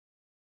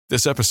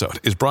This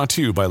episode is brought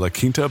to you by La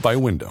Quinta by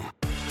Wyndham.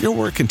 Your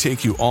work can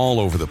take you all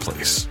over the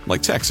place,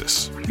 like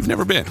Texas. You've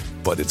never been,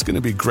 but it's going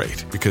to be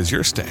great because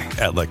you're staying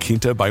at La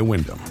Quinta by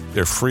Wyndham.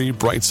 Their free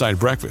Bright Side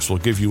breakfast will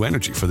give you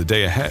energy for the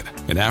day ahead.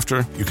 And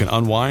after, you can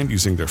unwind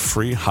using their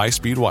free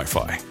high-speed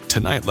Wi-Fi.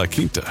 Tonight, La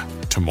Quinta.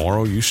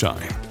 Tomorrow, you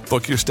shine.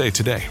 Book your stay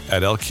today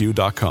at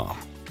lq.com.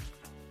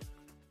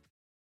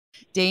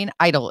 Dane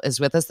Idle is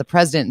with us, the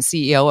president and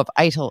CEO of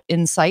Idle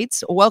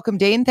Insights. Welcome,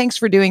 Dane. Thanks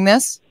for doing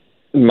this.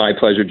 My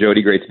pleasure,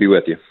 Jody. Great to be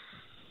with you.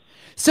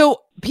 So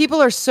people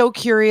are so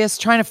curious,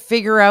 trying to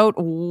figure out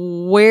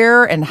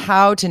where and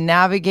how to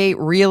navigate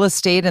real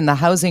estate and the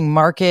housing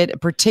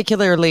market,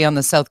 particularly on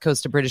the south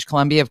coast of British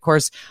Columbia. Of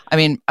course, I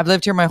mean, I've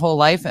lived here my whole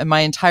life, and my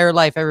entire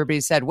life, everybody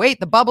said,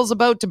 wait, the bubble's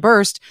about to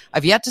burst.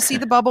 I've yet to see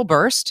the bubble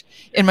burst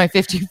in my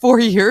 54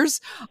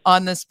 years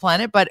on this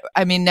planet. But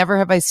I mean, never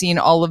have I seen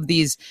all of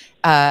these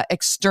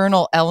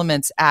external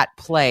elements at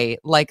play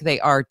like they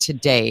are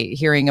today,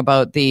 hearing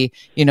about the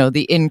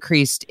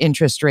increased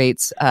interest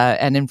rates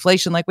and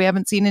inflation like we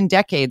haven't seen in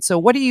decades. So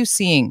what are you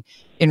seeing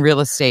in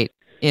real estate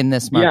in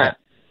this market? Yeah,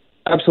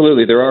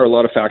 absolutely. There are a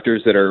lot of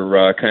factors that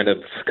are kind of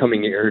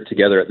coming here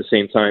together at the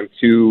same time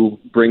to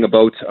bring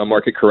about a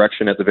market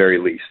correction at the very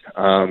least.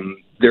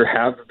 There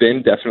have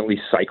been definitely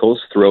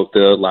cycles throughout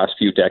the last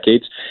few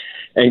decades.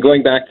 And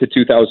going back to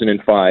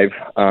 2005,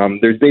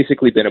 there's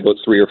basically been about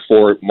 3 or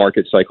 4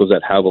 market cycles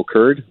that have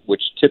occurred,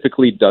 which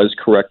typically does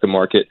correct the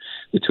market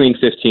between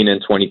 15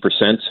 and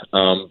 20%.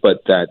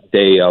 But that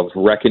day of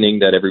reckoning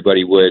that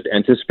everybody would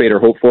anticipate or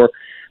hope for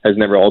has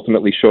never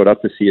ultimately showed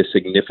up to see a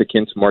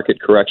significant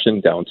market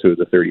correction down to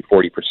the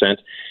 30-40%.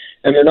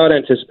 And they're not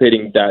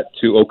anticipating that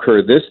to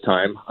occur this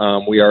time.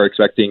 We are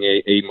expecting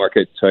a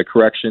market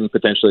correction,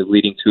 potentially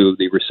leading to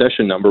the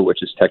recession number,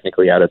 which is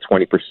technically at a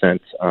 20%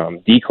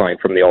 decline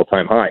from the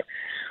all-time high.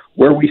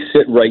 Where we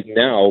sit right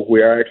now,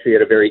 we are actually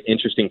at a very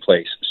interesting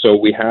place. So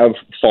we have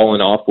fallen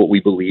off what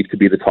we believe to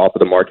be the top of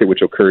the market,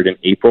 which occurred in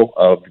April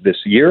of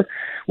this year,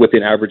 with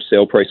an average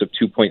sale price of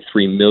 $2.3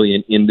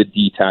 million in the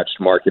detached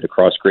market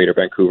across Greater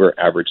Vancouver,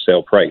 average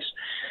sale price.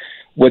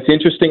 What's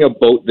interesting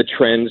about the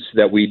trends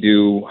that we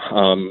do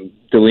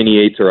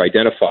delineate or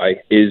identify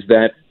is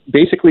that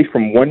basically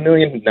from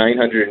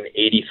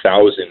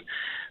 1,980,000,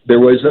 there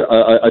was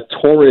a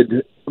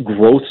torrid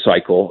growth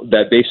cycle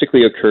that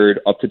basically occurred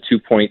up to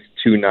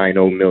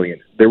 2.290 million.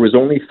 There was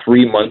only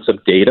 3 months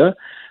of data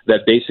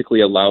that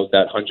basically allowed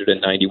that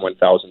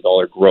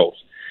 $191,000 growth.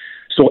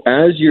 So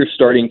as you're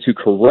starting to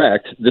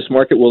correct, this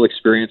market will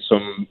experience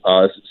some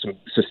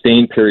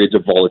sustained periods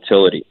of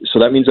volatility. So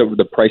that means that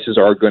the prices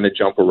are going to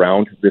jump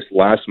around. This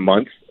last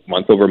month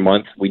over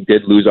month, we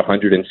did lose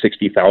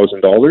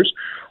 $160,000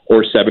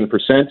 or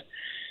 7%.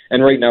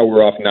 And right now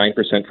we're off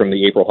 9% from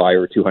the April high,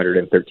 or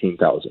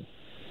 $213,000.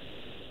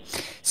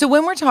 So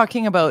when we're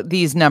talking about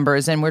these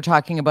numbers and we're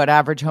talking about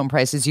average home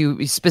prices,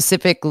 you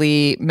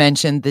specifically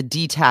mentioned the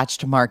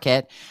detached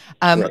market.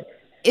 Right.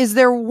 Is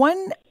there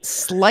one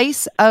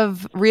slice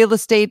of real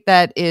estate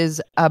that is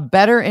a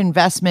better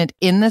investment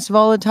in this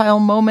volatile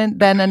moment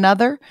than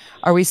another?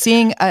 Are we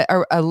seeing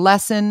a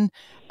lesson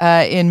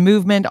in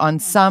movement on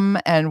some,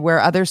 and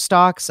where other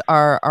stocks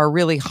are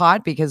really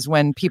hot because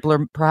when people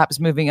are perhaps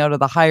moving out of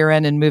the higher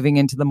end and moving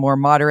into the more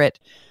moderate,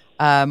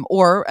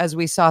 or as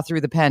we saw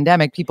through the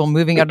pandemic, people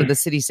moving out of the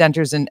city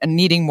centers and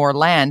needing more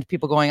land,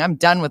 people going, I'm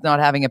done with not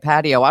having a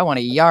patio. I want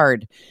a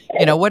yard.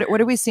 What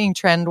are we seeing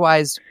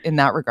trend-wise in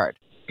that regard?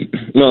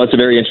 No, that's a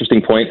very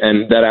interesting point,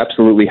 and that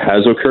absolutely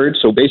has occurred.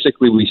 So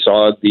basically, we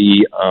saw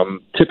the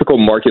typical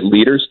market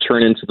leaders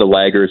turn into the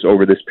laggers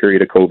over this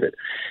period of COVID.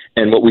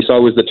 And what we saw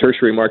was the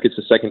tertiary markets,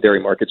 the secondary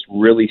markets,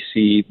 really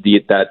see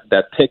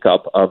that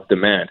pickup of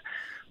demand.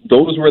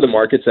 Those were the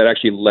markets that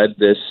actually led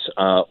this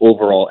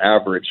overall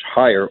average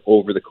higher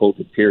over the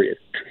COVID period.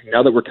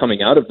 Now that we're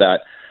coming out of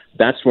that,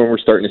 that's when we're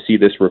starting to see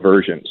this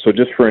reversion. So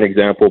just for an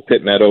example,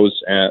 Pitt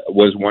Meadows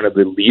was one of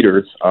the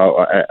leaders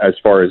as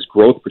far as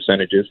growth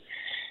percentages.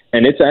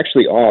 And it's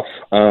actually off,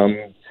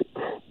 40%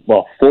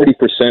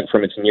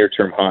 from its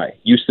near-term high.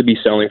 Used to be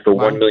selling for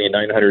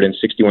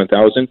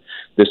 $1,961,000.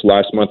 This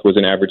last month was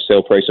an average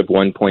sale price of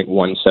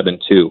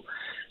 $1.172.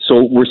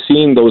 So we're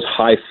seeing those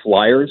high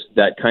flyers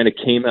that kind of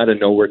came out of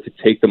nowhere to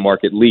take the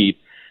market lead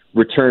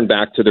return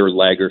back to their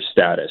lagger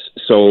status.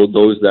 So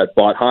those that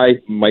bought high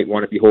might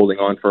want to be holding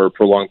on for a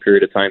prolonged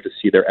period of time to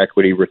see their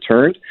equity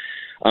returned.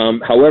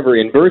 However,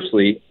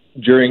 inversely,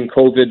 during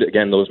COVID,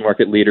 again, those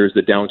market leaders,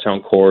 the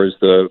downtown cores,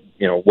 the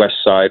West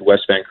Side,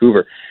 West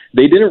Vancouver,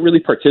 they didn't really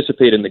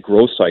participate in the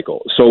growth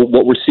cycle. So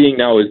what we're seeing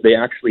now is they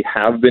actually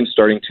have been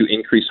starting to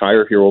increase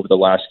higher here over the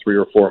last 3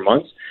 or 4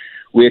 months.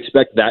 We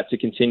expect that to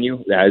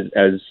continue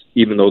as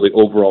even though the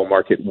overall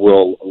market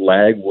will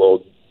lag,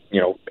 will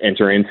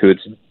enter into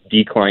its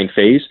decline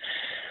phase.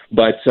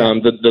 But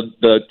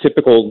the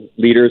typical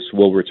leaders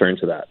will return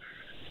to that.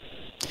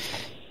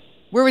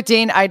 We're with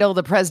Dane Idle,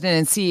 the president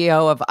and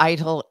CEO of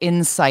Idle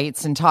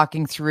Insights, and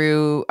talking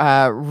through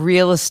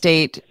real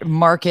estate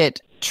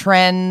market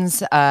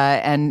trends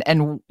and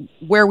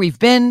where we've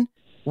been,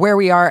 where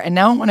we are. And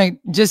now I want to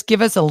just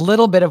give us a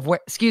little bit of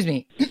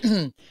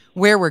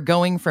where we're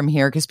going from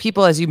here. Because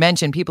people, as you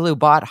mentioned, people who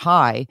bought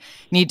high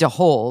need to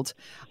hold.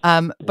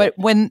 But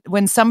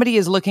when somebody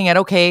is looking at,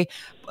 okay,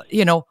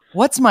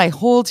 what's my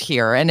hold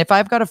here? And if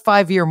I've got a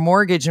 5-year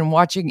mortgage and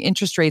watching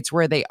interest rates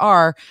where they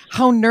are,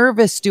 how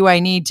nervous do I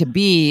need to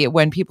be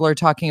when people are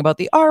talking about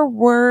the R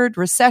word,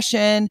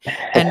 recession,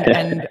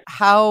 and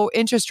how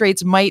interest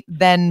rates might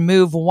then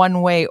move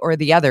one way or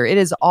the other? It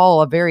is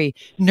all a very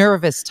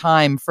nervous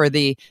time for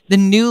the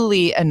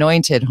newly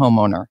anointed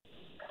homeowner.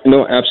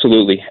 No,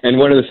 absolutely. And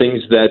one of the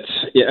things that,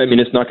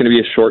 it's not going to be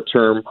a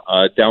short-term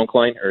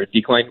downcline or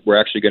decline. We're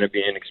actually going to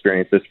be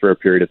experience this for a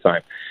period of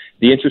time.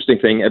 The interesting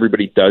thing,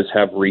 everybody does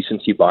have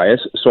recency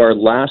bias. So our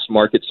last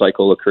market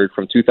cycle occurred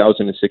from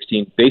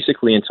 2016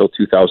 basically until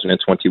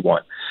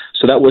 2021.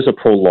 So that was a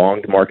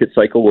prolonged market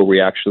cycle where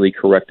we actually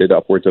corrected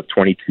upwards of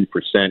 22%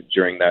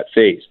 during that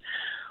phase.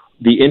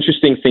 The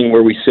interesting thing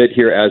where we sit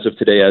here as of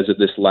today, as of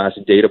this last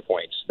data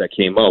points that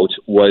came out,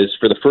 was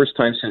for the first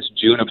time since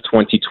June of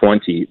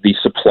 2020, the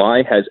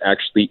supply has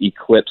actually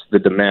eclipsed the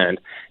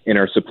demand in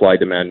our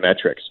supply-demand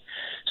metrics.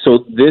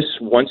 So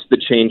once the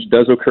change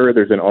does occur,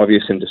 there's an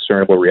obvious and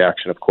discernible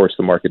reaction. Of course,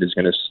 the market is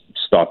going to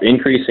stop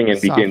increasing and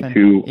begin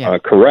to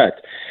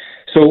correct.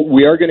 So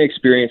we are going to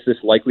experience this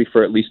likely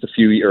for at least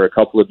a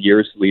couple of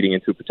years, leading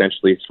into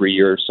potentially a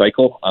 3-year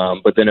cycle.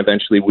 But then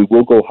eventually we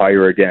will go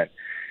higher again.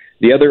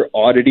 The other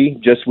oddity,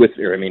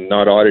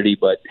 not oddity,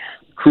 but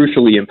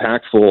crucially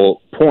impactful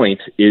point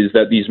is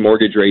that these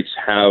mortgage rates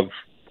have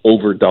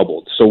over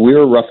doubled. So we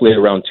were roughly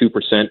around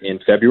 2% in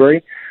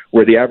February,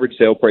 where the average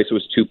sale price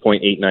was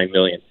 $2.89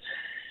 million.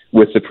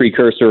 With the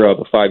precursor of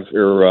a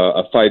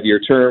 5-year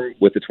term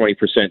with the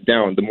 20%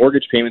 down, the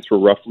mortgage payments were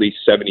roughly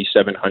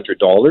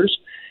 $7,700.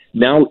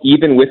 Now,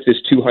 even with this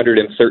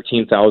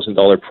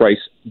 $213,000 price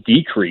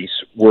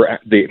decrease,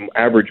 the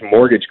average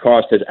mortgage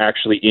cost has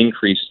actually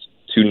increased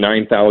to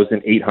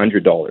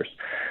 $9,800.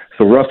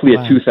 So roughly a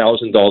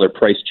 $2,000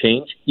 price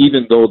change,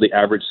 even though the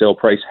average sale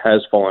price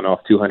has fallen off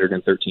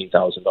 $213,000.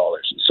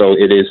 So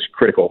it is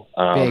critical.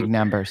 Big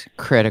numbers,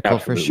 critical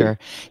absolutely. For sure.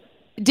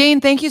 Dane,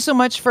 thank you so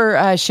much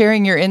for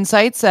sharing your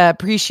insights.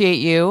 Appreciate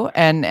you.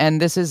 And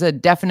this is a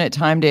definite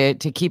time to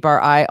keep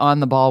our eye on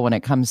the ball when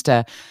it comes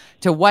to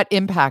what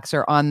impacts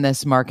are on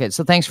this market.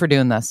 So thanks for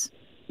doing this.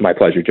 My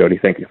pleasure, Jody.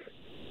 Thank you.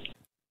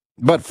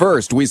 But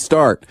first, we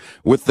start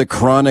with the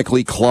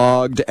chronically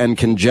clogged and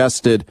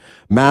congested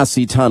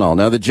Massey Tunnel.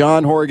 Now, the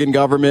John Horgan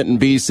government in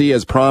BC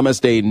has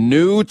promised a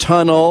new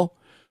tunnel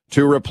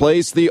to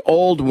replace the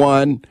old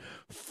one.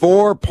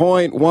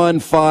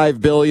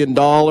 $4.15 billion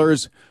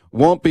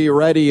won't be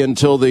ready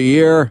until the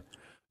year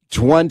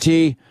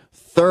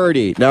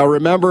 2030. Now,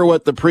 remember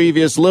what the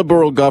previous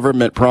Liberal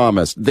government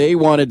promised. They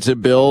wanted to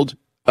build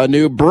a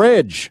new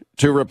bridge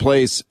to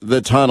replace the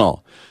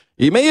tunnel.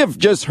 You may have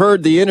just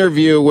heard the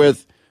interview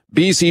with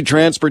BC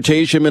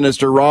Transportation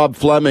Minister Rob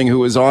Fleming, who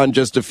was on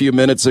just a few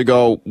minutes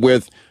ago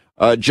with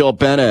Jill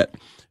Bennett.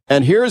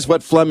 And here's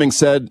what Fleming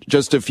said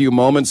just a few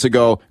moments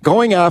ago,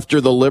 going after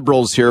the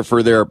Liberals here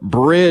for their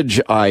bridge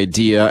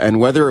idea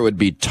and whether it would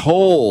be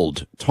toll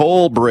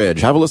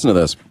bridge. Have a listen to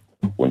this.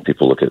 When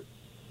people look at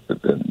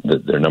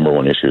their number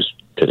one issues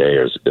today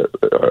are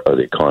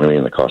the economy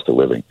and the cost of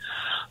living.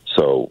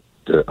 So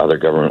the other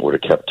government would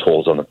have kept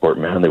tolls on the Port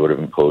Mann. They would have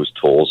imposed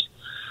tolls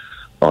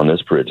on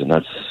this bridge, and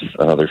that's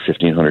another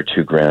 $1,500,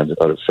 $2,000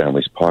 out of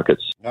families'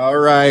 pockets. All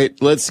right,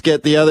 let's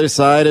get the other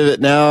side of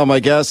it now. My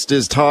guest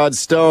is Todd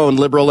Stone,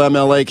 Liberal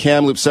MLA,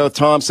 Kamloops South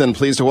Thompson.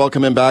 Pleased to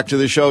welcome him back to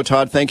the show.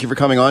 Todd, thank you for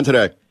coming on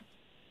today.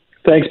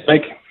 Thanks,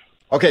 Mike.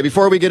 Okay,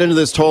 before we get into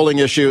this tolling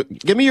issue,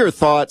 give me your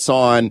thoughts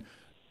on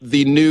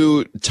the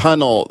new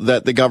tunnel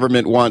that the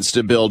government wants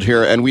to build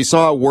here. And we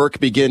saw work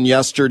begin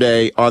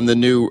yesterday on the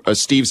new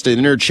Steveston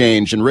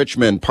interchange in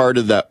Richmond, part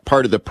of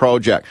the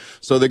project.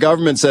 So the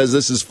government says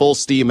this is full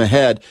steam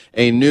ahead,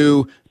 a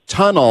new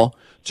tunnel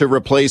to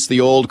replace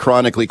the old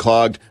chronically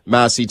clogged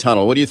Massey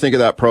Tunnel. What do you think of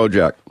that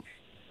project?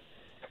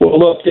 Well,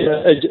 look,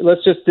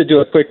 let's just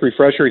do a quick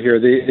refresher here.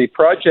 The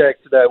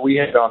project that we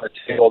had on the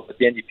table that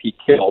the NDP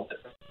killed.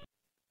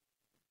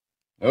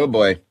 Oh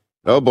boy,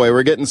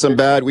 we got some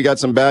bad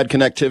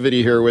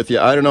connectivity here with you.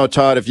 I don't know,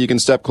 Todd, if you can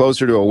step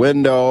closer to a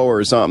window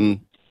or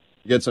something,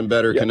 get some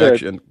better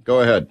connection.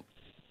 Go ahead.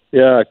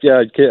 Yeah.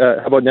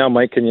 How about now,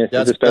 Mike? Can you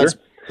hear this better?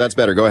 That's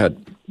better. Go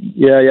ahead.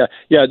 Yeah.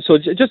 So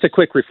just a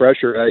quick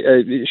refresher.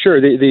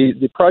 Sure,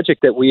 the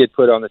project that we had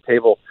put on the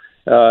table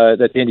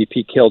that the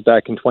NDP killed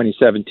back in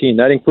 2017,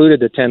 that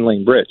included the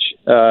 10-lane bridge,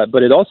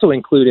 but it also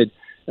included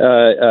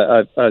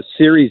a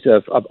series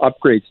of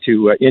upgrades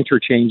to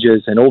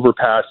interchanges and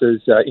overpasses,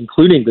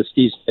 including the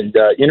Steveston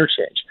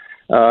interchange.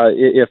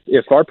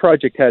 If our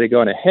project had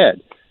gone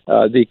ahead,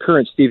 the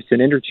current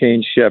Steveston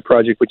interchange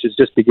project, which is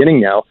just beginning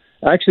now,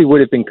 actually would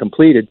have been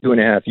completed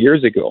 2.5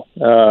 years ago.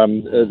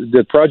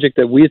 The project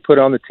that we had put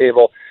on the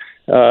table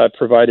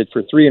provided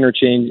for 3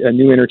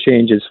 new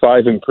interchanges,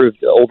 5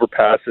 improved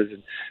overpasses,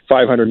 and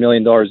 $500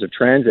 million of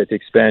transit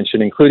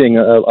expansion, including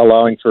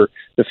allowing for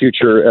the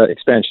future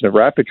expansion of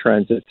rapid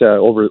transit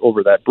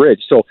over that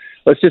bridge. So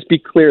let's just be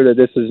clear that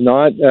this is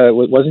not,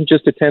 it wasn't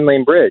just a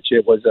 10-lane bridge.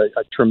 It was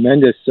a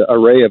tremendous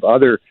array of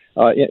other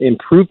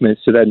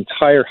improvements to that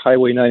entire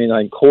Highway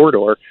 99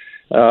 corridor.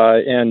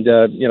 And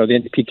the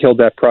NDP killed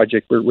that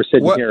project. We're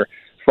sitting here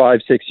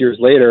 5-6 years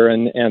later,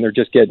 and they're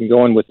just getting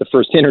going with the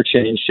first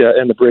interchange,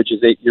 and the bridge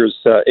is 8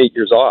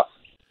 years off.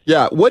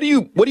 Yeah. What do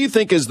you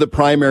think is the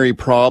primary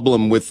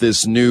problem with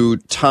this new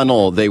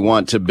tunnel they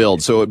want to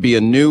build? So it'd be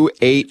a new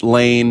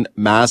 8-lane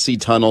Massey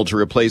tunnel to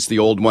replace the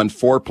old one,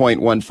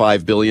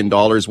 $4.15 billion.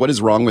 What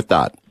is wrong with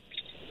that?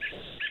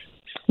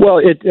 Well,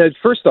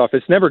 first off,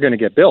 it's never going to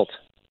get built.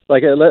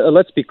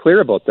 Let's be clear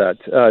about that.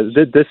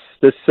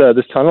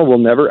 This tunnel will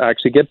never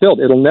actually get built.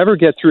 It'll never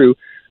get through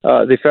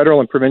the federal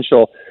and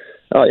provincial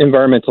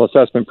environmental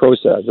assessment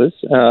processes,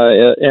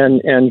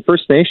 and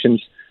First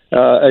Nations.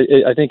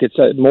 I think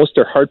most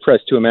are hard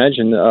pressed to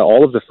imagine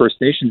all of the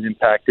First Nations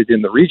impacted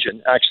in the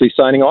region actually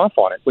signing off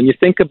on it. When you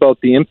think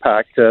about the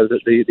impact,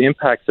 the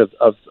impacts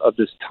of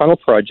this tunnel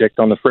project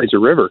on the Fraser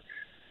River,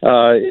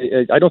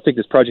 I don't think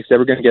this project's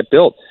ever going to get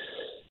built.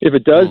 If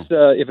it does,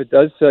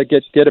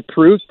 get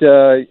approved,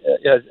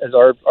 as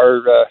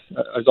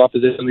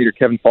opposition leader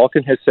Kevin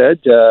Falcon has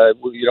said,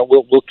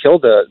 we'll kill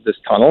this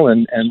tunnel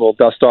and we'll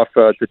dust off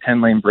the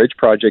 10-lane bridge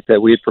project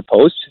that we had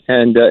proposed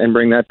and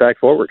bring that back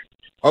forward.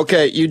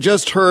 Okay, you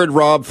just heard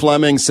Rob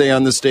Fleming say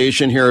on the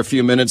station here a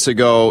few minutes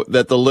ago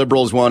that the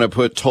Liberals want to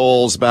put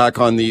tolls back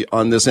on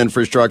this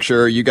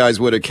infrastructure. You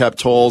guys would have kept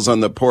tolls on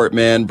the Port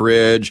Mann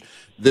Bridge.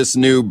 This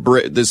new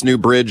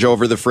bridge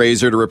over the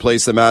Fraser to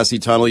replace the Massey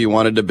tunnel you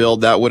wanted to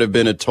build, that would have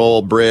been a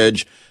toll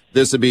bridge.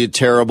 This would be a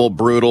terrible,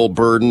 brutal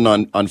burden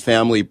on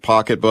family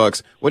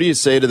pocketbooks. What do you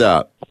say to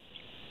that?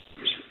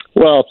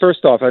 Well,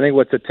 first off, I think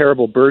what's a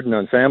terrible burden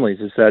on families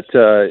is that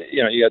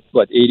you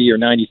got 80 or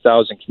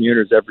 90,000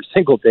 commuters every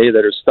single day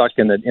that are stuck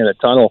in a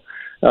tunnel.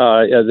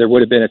 There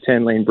would have been a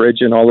 10-lane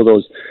bridge, and all of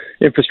those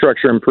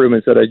infrastructure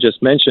improvements that I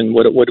just mentioned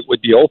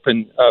would be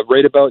open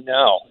right about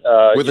now.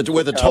 With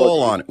a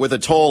toll on it. With a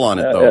toll on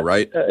it, though,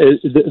 right?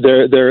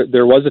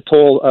 There was a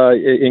toll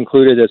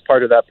included as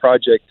part of that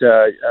project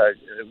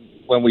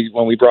when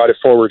we brought it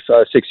forward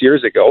 6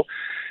 years ago.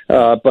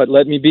 But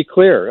let me be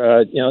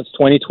clear. It's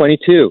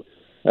 2022.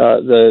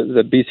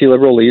 The BC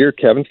Liberal leader,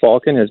 Kevin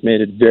Falcon, has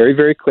made it very,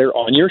 very clear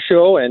on your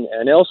show and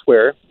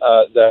elsewhere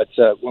that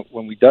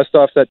when we dust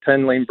off that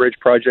 10-lane bridge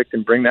project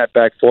and bring that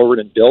back forward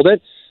and build it,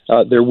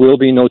 there will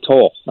be no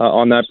toll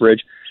on that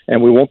bridge,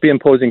 and we won't be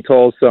imposing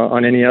tolls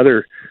on any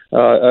other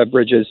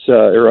bridges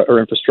or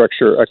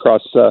infrastructure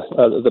across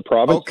the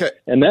province. Okay.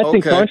 And that's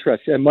in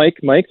contrast. And Mike,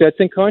 that's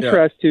in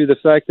contrast to the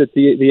fact that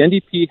the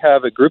NDP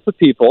have a group of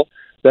people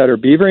that are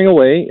beavering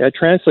away at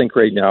TransLink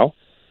right now,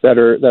 that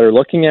are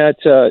looking at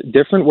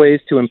different ways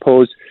to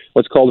impose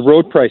what's called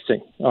road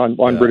pricing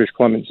on British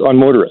Columbians, on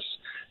motorists.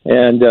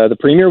 And the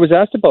Premier was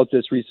asked about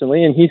this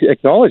recently, and he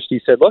acknowledged,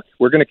 he said, look,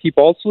 we're going to keep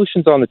all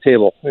solutions on the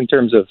table in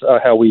terms of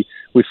how we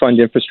fund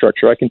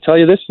infrastructure. I can tell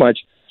you this much,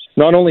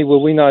 not only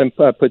will we not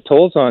put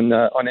tolls on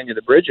any of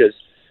the bridges,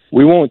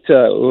 we won't.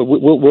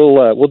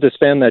 We'll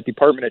disband that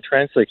department at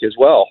TransLink as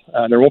well.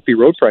 There won't be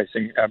road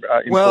pricing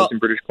imposed in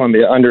British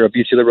Columbia under a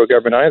BC Liberal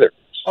government either.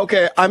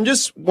 Okay, I'm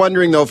just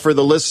wondering though, for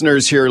the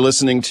listeners here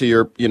listening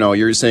to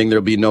you're saying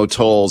there'll be no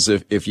tolls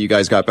if you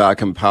guys got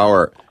back in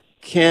power.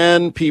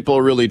 Can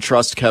people really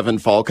trust Kevin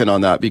Falcon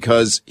on that?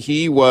 Because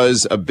he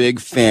was a big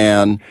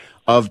fan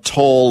of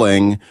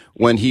tolling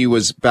when he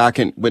was back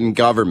in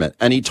government.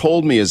 And he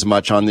told me as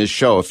much on this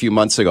show a few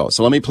months ago.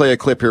 So let me play a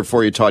clip here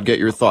for you, Todd. Get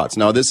your thoughts.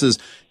 Now, this is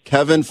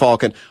Kevin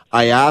Falcon.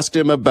 I asked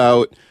him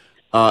about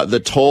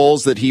the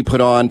tolls that he put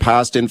on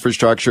past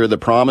infrastructure, the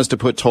promise to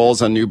put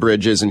tolls on new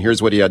bridges, and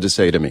here's what he had to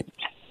say to me.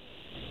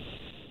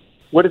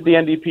 What did the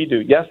NDP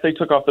do? Yes, they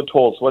took off the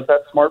tolls. Was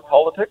that smart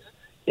politics?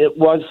 It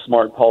was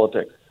smart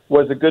politics.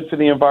 Was it good for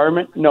the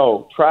environment?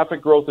 No.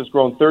 Traffic growth has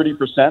grown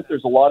 30%.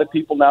 There's a lot of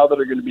people now that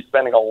are going to be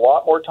spending a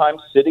lot more time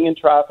sitting in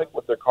traffic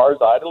with their cars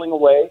idling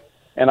away,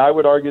 and I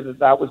would argue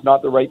that was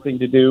not the right thing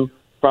to do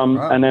from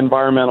an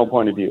environmental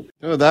point of view.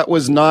 No, that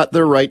was not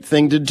the right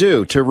thing to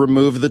do, to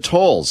remove the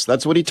tolls.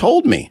 That's what he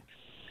told me.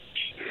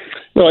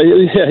 Well,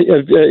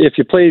 if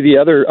you play the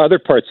other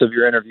parts of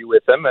your interview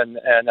with him, and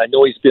I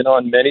know he's been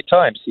on many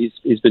times,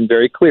 he's been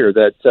very clear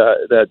that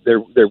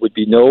there would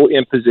be no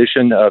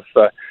imposition of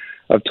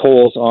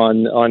tolls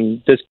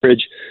on this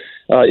bridge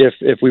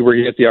if we were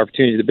to get the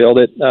opportunity to build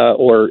it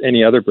or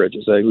any other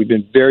bridges. We've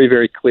been very,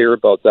 very clear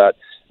about that.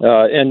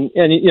 And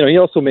he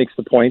also makes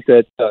the point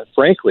that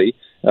frankly,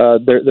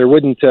 there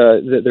wouldn't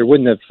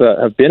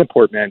have been a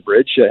Port Mann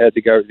Bridge had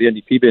the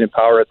NDP been in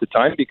power at the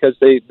time, because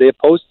they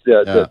opposed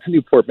the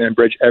new Port Mann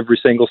Bridge every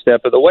single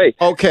step of the way.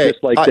 Okay,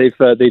 just like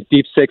they've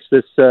deep sixed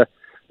the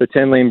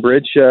 10-lane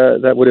bridge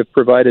that would have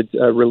provided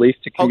relief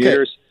to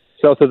commuters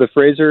south of the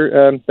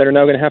Fraser that are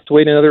now going to have to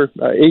wait another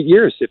 8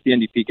 years if the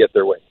NDP get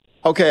their way.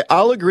 Okay,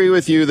 I'll agree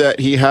with you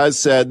that he has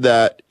said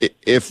that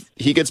if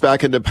he gets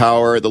back into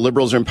power, the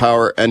Liberals are in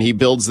power, and he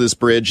builds this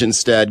bridge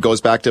instead,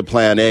 goes back to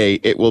Plan A,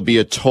 it will be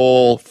a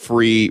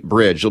toll-free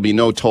bridge. There'll be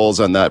no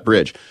tolls on that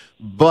bridge.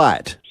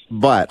 But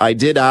I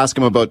did ask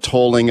him about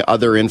tolling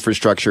other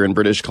infrastructure in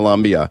British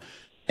Columbia,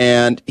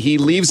 and he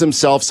leaves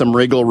himself some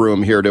wriggle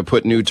room here to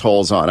put new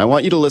tolls on. I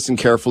want you to listen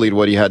carefully to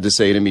what he had to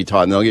say to me,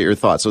 Todd, and I'll get your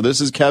thoughts. So this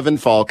is Kevin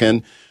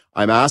Falcon.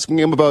 I'm asking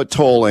him about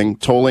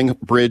tolling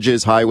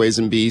bridges, highways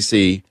in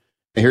BC.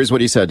 Here's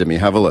what he said to me.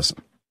 Have a listen.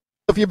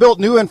 If you built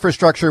new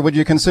infrastructure, would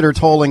you consider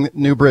tolling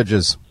new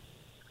bridges?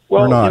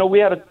 Well, we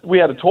had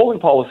a tolling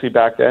policy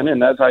back then,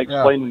 and as I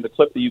explained in the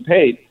clip that you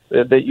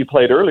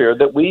played earlier,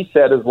 that we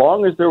said as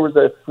long as there was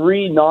a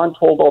free,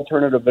 non-tolled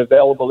alternative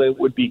available, it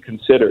would be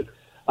considered.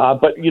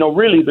 But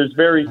really, there's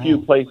very few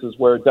places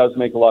where it does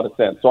make a lot of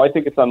sense. So I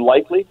think it's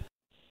unlikely.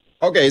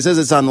 Okay, he says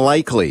it's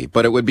unlikely,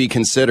 but it would be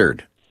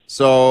considered.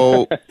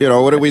 So,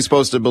 what are we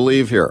supposed to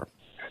believe here?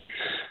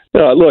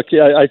 Look,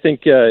 I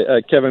think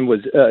Kevin was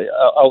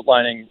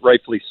outlining,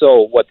 rightfully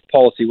so, what the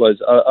policy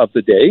was of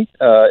the day,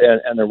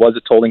 and there was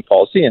a tolling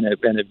policy, and it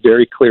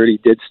very clearly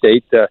did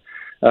state that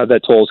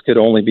tolls could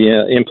only be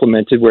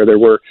implemented where there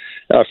were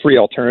free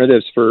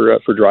alternatives for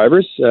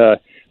drivers.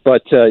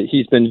 But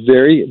he's been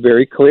very,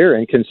 very clear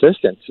and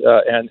consistent,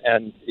 and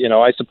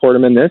I support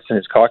him in this, and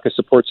his caucus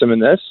supports him in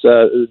this.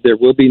 There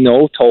will be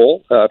no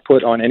toll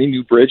put on any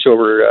new bridge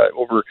over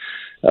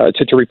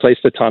to replace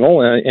the tunnel,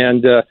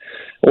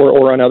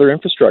 or on other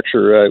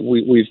infrastructure.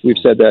 We've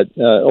said that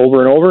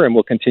over and over, and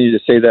we'll continue to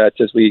say that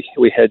as we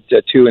head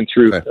to and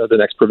through the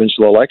next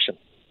provincial election.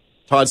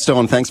 Todd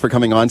Stone, thanks for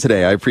coming on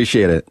today. I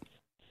appreciate it.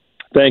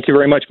 Thank you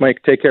very much,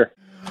 Mike. Take care.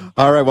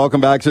 All right,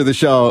 welcome back to the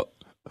show.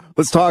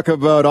 Let's talk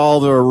about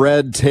all the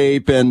red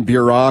tape and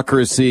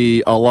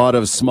bureaucracy a lot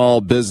of small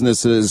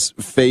businesses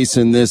face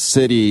in this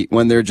city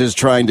when they're just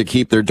trying to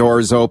keep their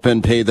doors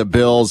open, pay the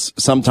bills.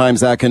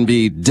 Sometimes that can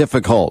be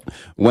difficult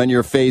when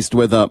you're faced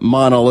with a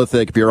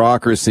monolithic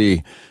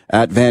bureaucracy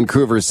at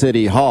Vancouver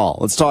City Hall.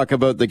 Let's talk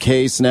about the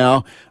case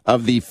now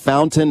of the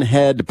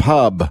Fountainhead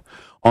Pub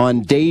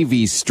on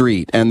Davie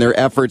Street and their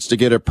efforts to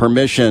get a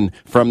permission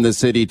from the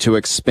city to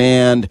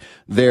expand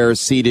their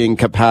seating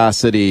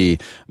capacity.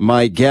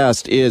 My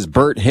guest is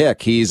Bert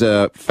Hick. He's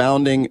a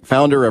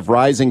founder of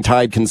Rising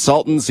Tide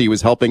Consultants. He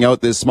was helping out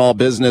this small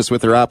business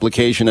with their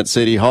application at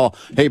City Hall.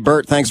 Hey,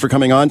 Bert, thanks for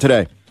coming on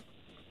today.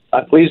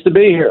 I'm pleased to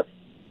be here.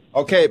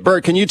 Okay,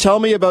 Bert, can you tell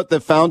me about the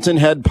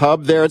Fountainhead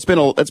Pub there? It's been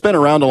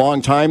around a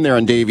long time there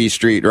on Davie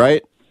Street,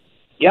 right?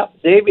 Yep,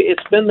 Davie,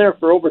 it's been there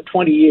for over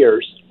 20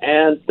 years.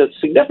 And the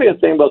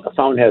significant thing about the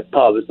Fountainhead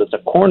Pub is it's a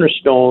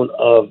cornerstone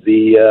of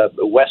the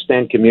West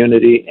End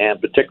community, and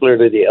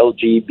particularly the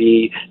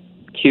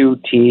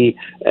LGBTQT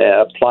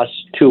plus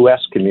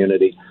 2S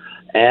community.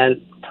 And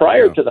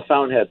prior to the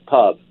Fountainhead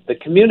Pub, the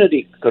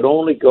community could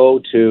only go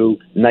to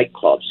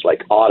nightclubs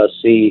like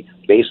Odyssey,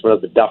 basement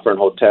of the Dufferin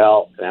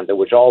Hotel, and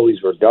which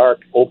always were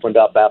dark, opened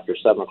up after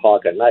 7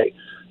 o'clock at night.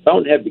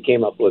 Fountainhead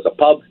was a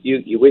pub.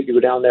 You go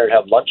down there and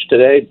have lunch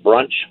today,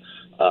 brunch,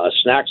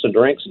 snacks and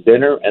drinks,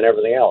 dinner, and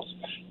everything else.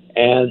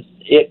 And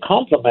it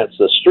complements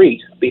the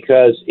street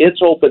because it's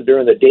open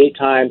during the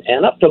daytime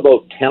and up to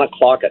about 10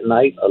 o'clock at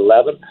night,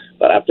 11.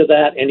 But after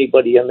that,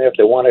 anybody in there, if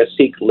they want to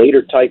seek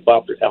later type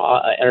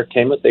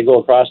entertainment, they go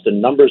across to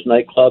Numbers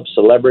nightclub,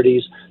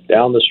 Celebrities,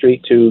 down the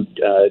street to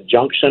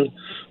Junction,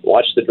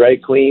 watch the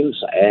drag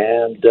queens,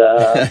 and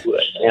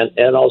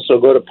also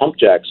go to Pump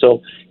Jack.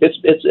 So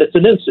it's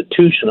an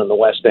institution in the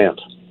West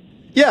End.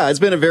 Yeah, it's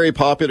been a very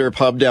popular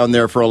pub down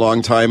there for a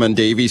long time on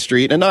Davie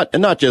Street, and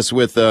not just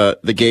with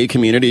the gay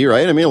community,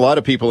 right? I mean, a lot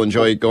of people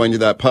enjoy going to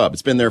that pub.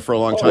 It's been there for a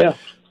long time. Yeah.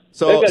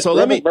 So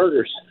let me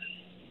burgers.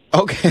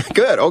 Okay,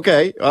 good.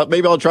 Okay,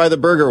 maybe I'll try the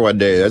burger one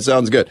day. That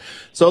sounds good.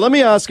 So let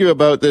me ask you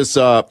about this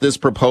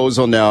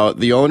proposal now.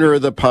 The owner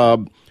of the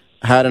pub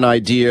had an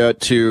idea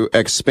to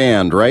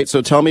expand, right?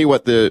 So tell me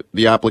what the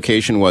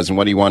application was and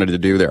what he wanted to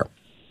do there.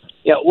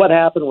 Yeah, what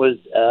happened was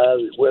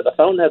where the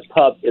Fountainhead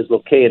Pub is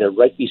located,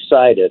 right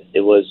beside it, it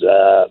was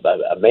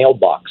a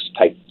mailbox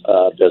type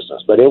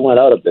business, but it went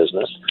out of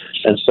business,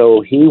 and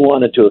so he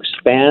wanted to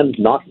expand,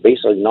 knock a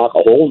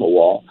hole in the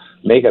wall,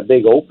 make a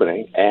big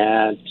opening,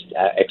 and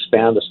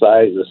expand the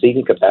size, the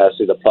seating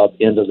capacity of the pub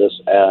into this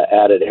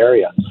added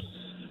area.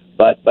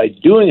 But by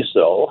doing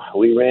so,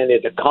 we ran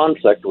into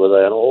conflict with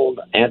an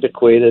old,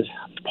 antiquated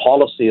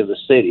policy of the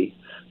city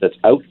that's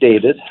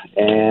outdated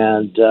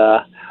and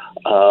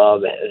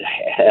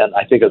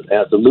I think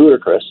it's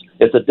ludicrous.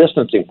 It's a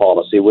distancing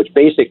policy, which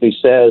basically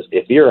says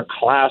if you're a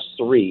Class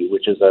 3,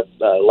 which is a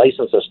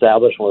licensed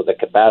establishment with a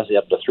capacity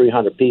up to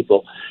 300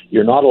 people,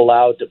 you're not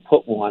allowed to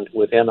put one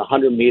within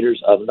 100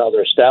 meters of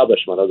another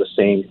establishment of the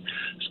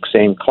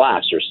same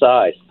class or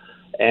size.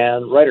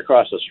 And right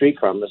across the street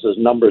from us is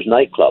Numbers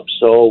nightclub.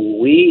 So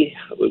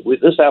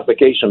this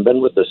application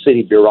been with the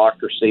city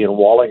bureaucracy and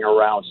walling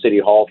around City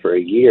Hall for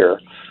a year,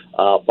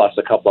 plus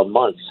a couple of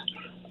months.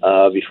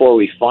 before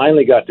we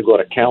finally got to go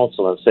to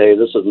council and say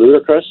this is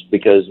ludicrous,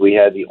 because we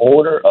had the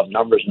owner of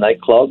Numbers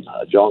Nightclub,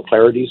 John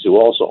Clarities, who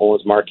also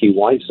owns Marquee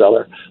Wine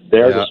Cellar,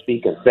 there to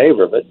speak in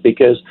favor of it,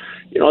 because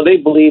they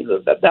believe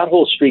that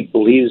whole street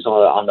believes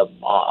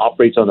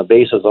operates on the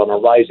basis on a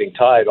rising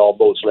tide, all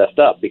boats lift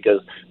up,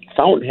 because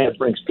Fountainhead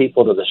brings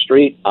people to the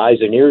street, eyes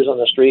and ears on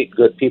the street,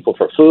 good people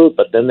for food,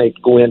 but then they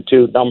go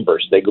into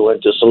numbers, they go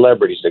into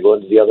celebrities, they go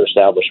into the other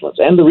establishments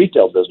and the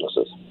retail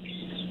businesses.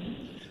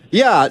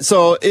 Yeah,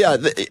 so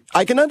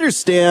I can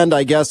understand,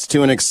 I guess,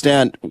 to an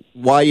extent,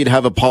 why you'd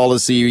have a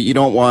policy. You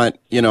don't want,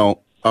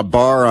 a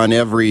bar on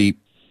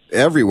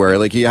everywhere.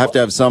 Like, you have to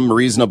have some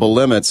reasonable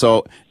limit.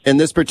 So in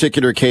this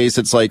particular case,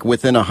 it's like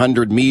within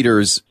 100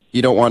 meters,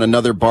 you don't want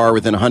another bar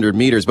within 100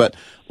 meters. But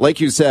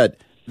like you said,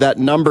 that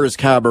Numbers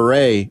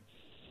Cabaret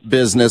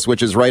business,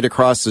 which is right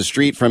across the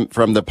street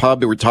from the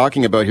pub that we're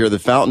talking about here, the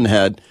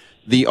Fountainhead,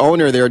 the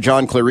owner there,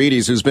 John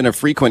Clarides, who's been a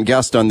frequent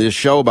guest on this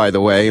show, by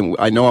the way, and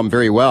I know him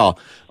very well.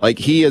 Like,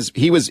 he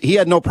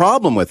had no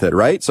problem with it,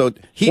 right? So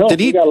we got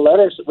a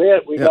letter.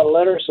 We got a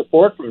letter of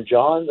support from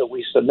John that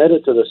we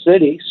submitted to the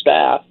city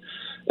staff,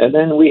 and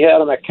then we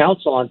had him at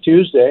council on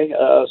Tuesday,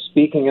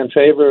 speaking in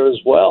favor as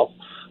well.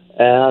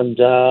 And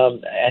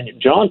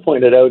John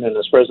pointed out in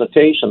his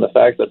presentation the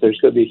fact that there's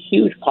going to be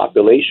huge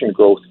population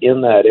growth in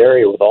that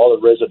area with all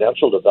the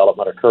residential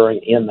development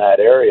occurring in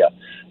that area.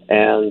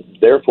 And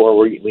therefore,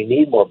 we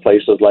need more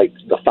places like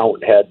the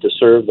Fountainhead to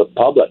serve the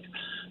public.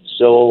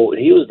 So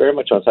he was very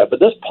much on side. But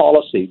this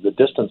policy, the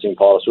distancing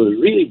policy, was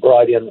really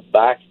brought in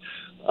back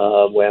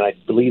when I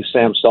believe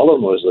Sam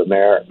Sullivan was the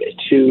mayor,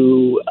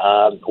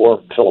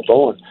 or Philip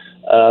Owen,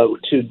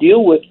 to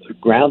deal with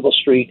Granville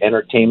Street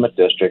Entertainment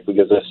District,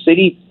 because the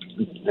city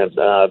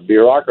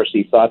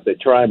bureaucracy thought they'd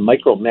try and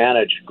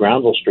micromanage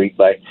Granville Street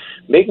by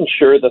making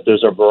sure that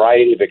there's a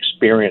variety of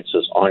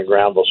experiences on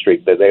Granville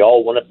Street, that they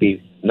all wouldn't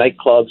be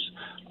nightclubs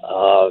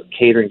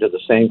catering to the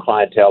same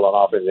clientele and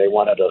offering. They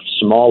wanted a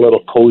small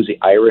little cozy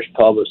Irish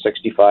pub with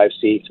 65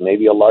 seats,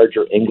 maybe a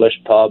larger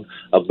English pub,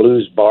 a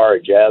blues bar,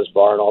 a jazz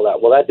bar, and all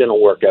that. Well, that didn't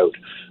work out.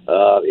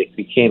 It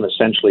became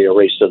essentially a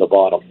race to the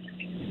bottom.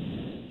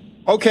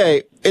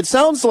 Okay, it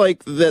sounds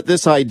like that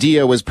this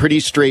idea was pretty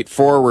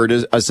straightforward,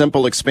 a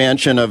simple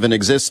expansion of an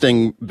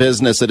existing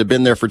business that had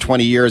been there for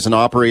 20 years and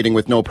operating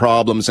with no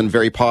problems and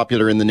very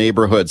popular in the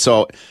neighborhood.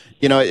 So,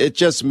 it's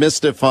just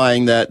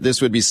mystifying that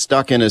this would be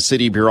stuck in a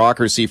city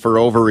bureaucracy for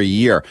over a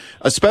year,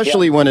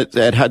 especially when it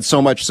had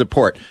so much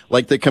support.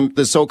 Like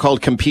the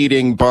so-called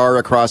competing bar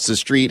across the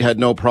street had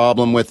no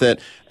problem with it.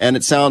 And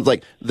it sounds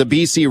like the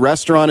BC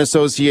Restaurant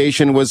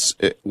Association was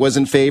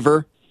in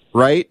favor,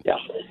 right? Yeah.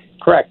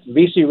 Correct.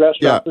 BC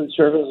Restaurant Food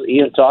Service,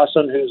 Ian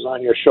Tossin, who's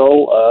on your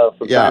show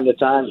from time to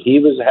time, he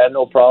had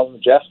no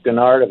problem. Jeff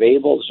Gennard of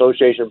Able,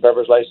 Association of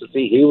Beverage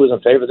Licensee, he was in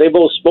favor. They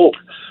both spoke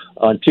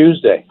on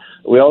Tuesday.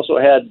 We also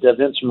had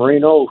Vince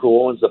Marino,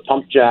 who owns the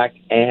Pump Jack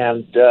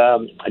and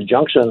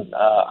Junction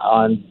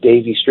on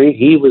Davie Street.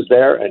 He was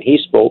there and he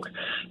spoke.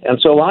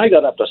 And so when I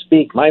got up to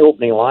speak, my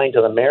opening line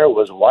to the mayor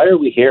was, why are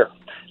we here?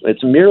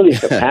 It's merely a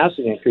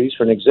capacity increase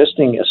for an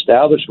existing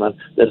establishment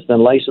that's been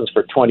licensed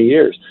for 20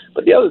 years.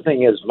 But the other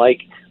thing is,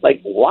 Mike,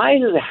 why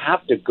does it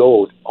have to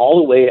go all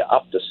the way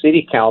up to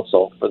city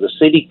council for the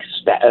city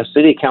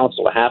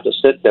council to have to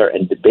sit there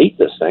and debate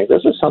this thing?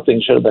 This is something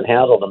that should have been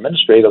handled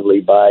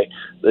administratively by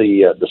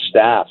the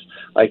staff.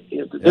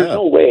 There's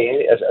no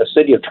way a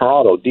city of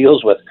Toronto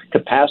deals with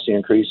capacity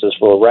increases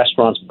for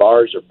restaurants,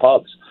 bars, or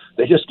pubs.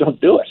 They just don't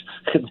do it.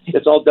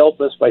 It's all dealt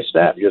with by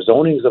staff. Your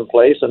zoning's in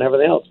place and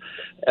everything else.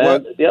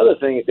 And the other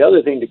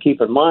thing to keep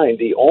in mind,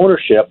 the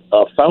ownership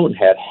of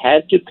Fountainhead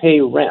had to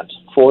pay rent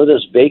for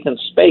this vacant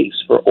space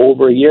for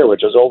over a year,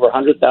 which is over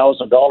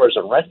 $100,000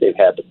 in rent they've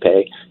had to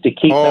pay to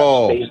keep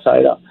that space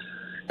tied up.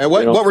 And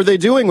what were they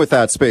doing with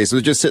that space?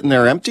 Was it just sitting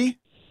there empty?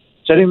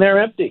 Sitting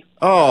there empty.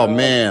 Oh,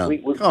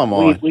 man. Come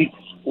on.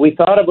 We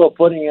thought about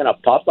putting in a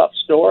pop-up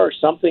store or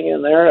something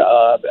in there,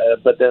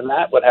 but then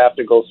that would have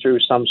to go through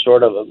some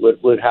sort of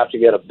would have to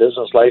get a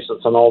business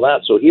license and all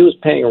that. So he was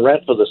paying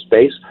rent for the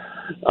space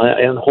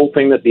and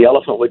hoping that the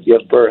elephant would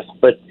give birth.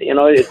 But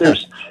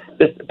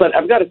but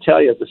I've got to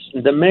tell you,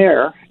 the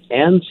mayor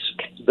and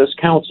this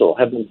council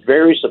have been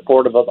very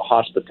supportive of the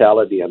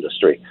hospitality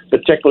industry,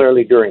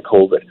 particularly during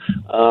COVID.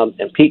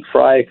 And Pete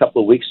Fry, a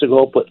couple of weeks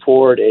ago, put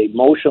forward a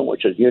motion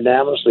which is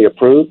unanimously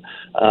approved,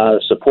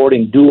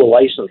 supporting dual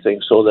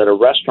licensing so that a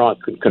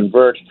restaurant could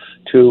convert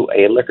to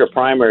a liquor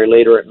primary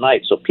later at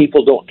night, so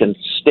people can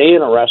stay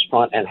in a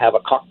restaurant and have a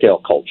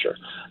cocktail culture.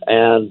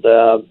 And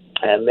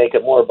make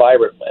it more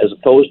vibrant, as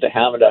opposed to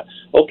having to,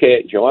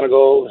 if you want to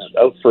go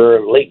out for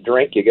a late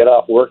drink, you get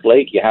off work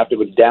late, you have to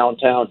go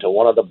downtown to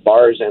one of the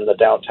bars in the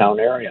downtown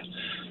area.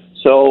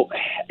 So,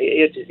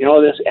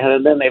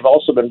 and then they've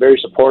also been very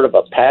supportive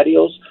of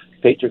patios,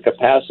 patron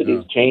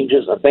capacity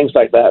changes, and things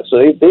like that. So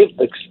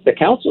the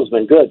council's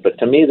been good, but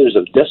to me, there's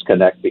a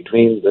disconnect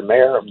between the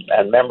mayor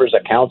and members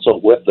of council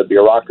with the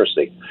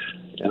bureaucracy.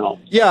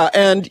 Yeah,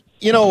 and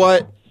you know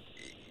what?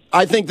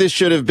 I think this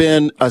should have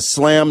been a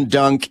slam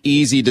dunk,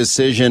 easy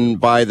decision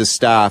by the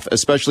staff,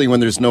 especially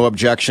when there's no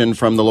objection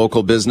from the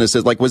local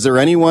businesses. Like, was there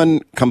anyone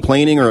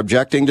complaining or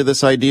objecting to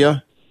this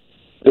idea?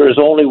 There was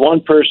only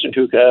one person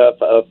who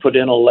put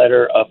in a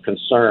letter of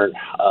concern.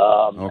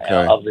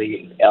 Of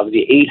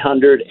the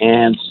 800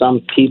 and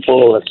some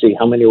people, let's see,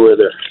 how many were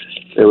there?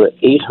 There were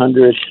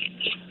 800.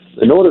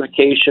 The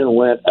notification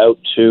went out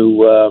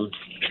to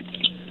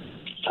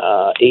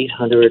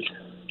 800.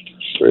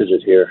 Where is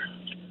it here?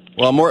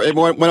 Well, it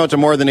went out to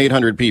more than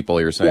 800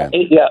 people. You're saying?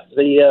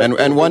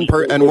 And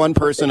one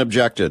person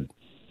objected.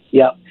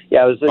 Yeah.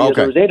 There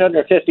was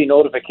 850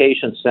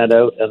 notifications sent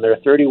out, and there are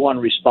 31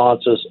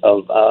 responses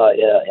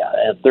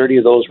and 30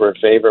 of those were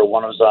in favor.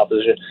 One was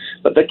opposition.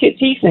 But the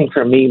key thing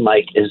for me,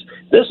 Mike, is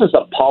this is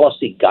a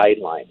policy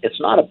guideline. It's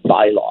not a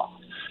bylaw.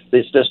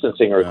 This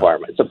distancing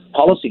requirement. It's a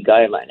policy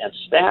guideline, and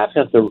staff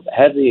have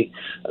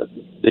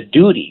the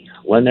duty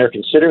when they're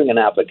considering an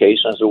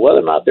application as to whether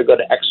or not they're going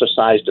to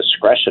exercise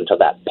discretion to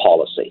that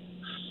policy.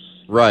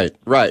 Right.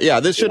 Yeah,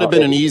 this should have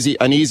been an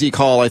easy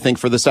call, I think,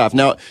 for the staff.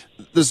 Now,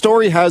 the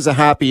story has a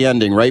happy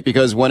ending, right?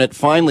 Because when it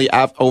finally,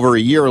 over a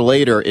year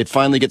later, it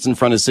finally gets in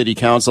front of City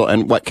Council,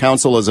 and what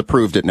council has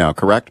approved it now,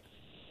 correct?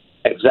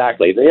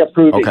 Exactly. They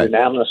approved it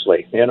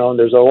unanimously. And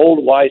there's an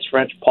old wise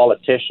French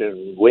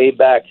politician way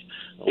back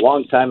a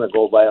long time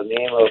ago by the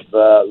name of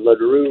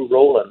Ledru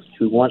Roland,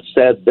 who once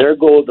said, "There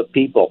go the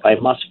people. I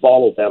must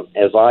follow them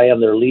as I am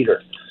their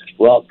leader."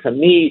 Well, to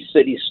me,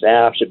 city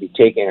staff should be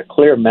taking a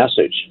clear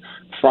message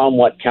from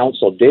what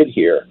council did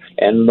here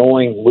and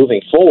knowing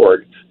moving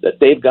forward that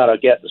they've got to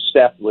get the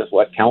step with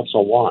what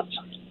council wants.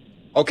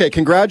 Okay,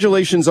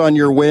 congratulations on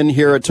your win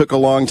here. It took a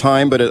long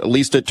time, but at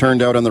least it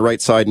turned out on the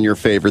right side in your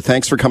favor.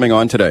 Thanks for coming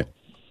on today.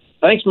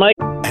 Thanks, Mike.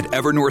 At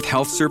Evernorth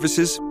Health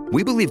Services,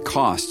 we believe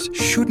costs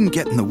shouldn't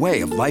get in the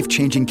way of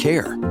life-changing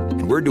care,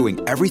 and we're doing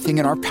everything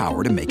in our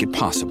power to make it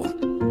possible.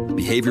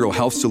 Behavioral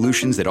health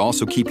solutions that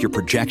also keep your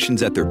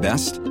projections at their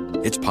best?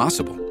 It's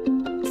possible.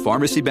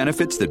 Pharmacy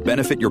benefits that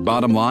benefit your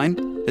bottom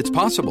line? It's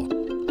possible.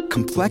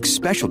 Complex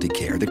specialty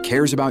care that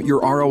cares about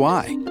your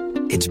ROI?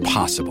 It's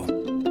possible.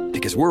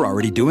 Because we're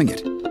already doing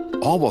it.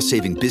 All while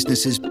saving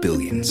businesses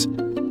billions.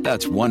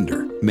 That's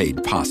Wonder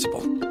made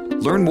possible.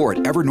 Learn more at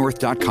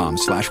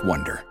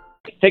evernorth.com/wonder.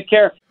 Take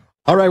care.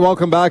 All right,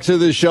 welcome back to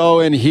the show.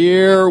 And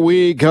here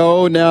we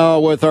go now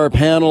with our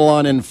panel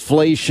on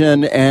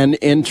inflation and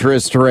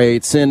interest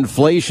rates.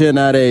 Inflation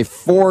at a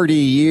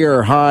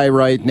 40-year high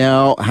right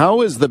now.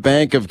 How is the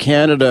Bank of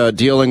Canada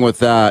dealing with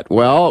that?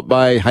 Well,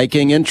 by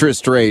hiking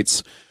interest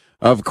rates.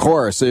 Of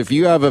course, if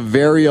you have a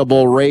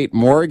variable rate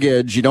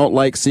mortgage, you don't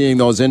like seeing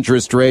those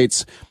interest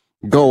rates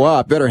go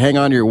up. Better hang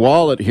on to your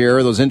wallet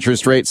here. Those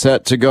interest rates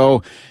set to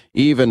go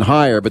even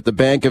higher. But the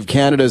Bank of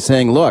Canada is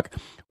saying, look,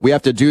 we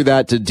have to do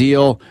that to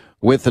deal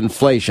with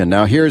inflation.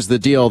 Now, here's the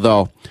deal,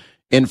 though.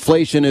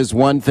 Inflation is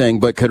one thing,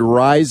 but could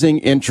rising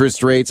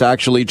interest rates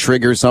actually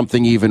trigger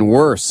something even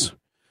worse?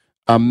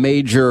 A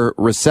major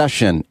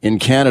recession in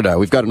Canada.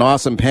 We've got an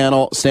awesome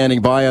panel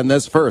standing by on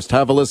this. First,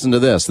 have a listen to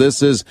this.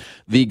 This is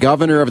the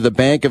governor of the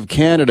Bank of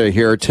Canada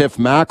here, Tiff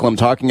Macklem,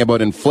 talking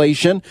about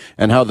inflation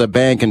and how the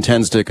bank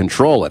intends to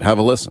control it. Have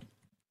a listen.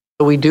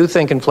 We do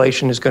think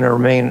inflation is going to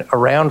remain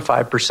around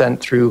 5%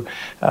 through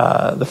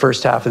the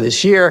first half of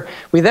this year.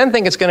 We then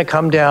think it's going to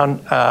come down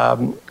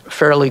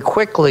fairly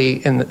quickly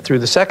through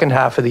the second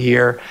half of the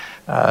year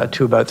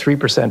to about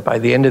 3% by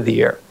the end of the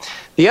year.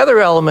 The other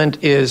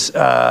element is,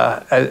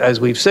 as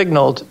we've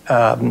signaled,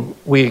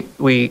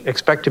 we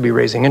expect to be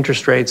raising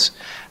interest rates,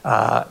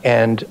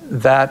 and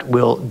that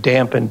will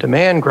dampen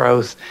demand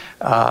growth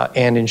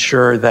and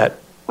ensure that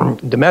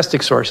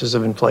domestic sources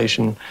of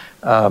inflation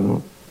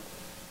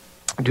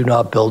do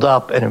not build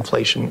up and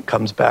inflation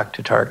comes back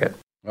to target.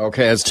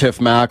 Okay, as Tiff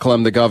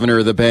Macklem, the governor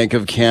of the Bank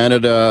of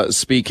Canada,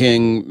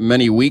 speaking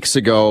many weeks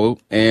ago,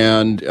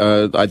 and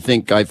I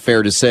think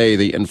fair to say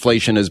the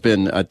inflation has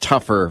been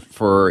tougher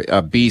for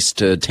a beast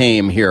to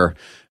tame here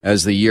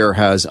as the year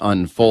has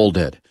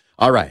unfolded.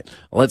 All right,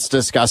 let's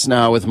discuss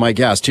now with my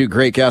guests, two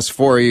great guests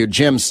for you.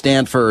 Jim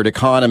Stanford,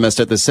 economist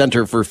at the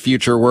Center for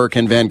Future Work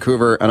in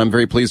Vancouver, and I'm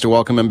very pleased to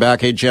welcome him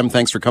back. Hey, Jim,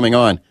 thanks for coming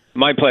on.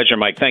 My pleasure,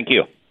 Mike. Thank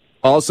you.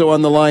 Also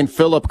on the line,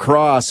 Philip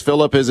Cross.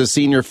 Philip is a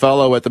senior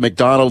fellow at the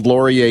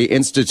Macdonald-Laurier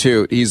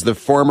Institute. He's the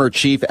former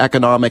chief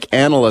economic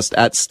analyst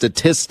at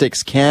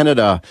Statistics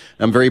Canada.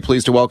 I'm very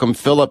pleased to welcome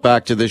Philip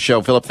back to the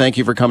show. Philip, thank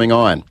you for coming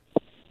on.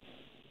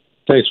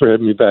 Thanks for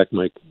having me back,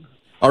 Mike.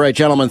 All right,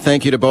 gentlemen,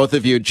 thank you to both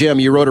of you.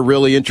 Jim, you wrote a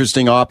really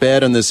interesting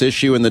op-ed on this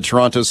issue in the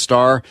Toronto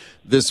Star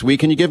this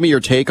week. Can you give me your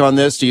take on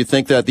this? Do you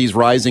think that these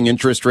rising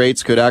interest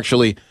rates could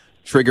actually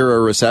trigger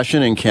a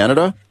recession in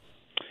Canada?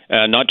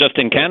 Not just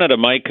in Canada,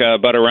 Mike,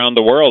 but around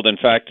the world. In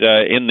fact,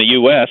 in the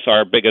U.S.,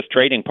 our biggest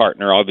trading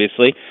partner,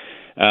 obviously,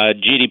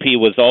 GDP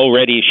was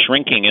already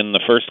shrinking in the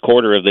first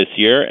quarter of this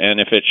year. And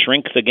if it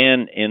shrinks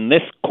again in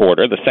this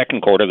quarter, the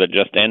second quarter that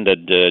just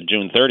ended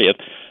June 30th,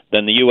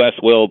 then the U.S.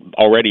 will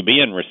already be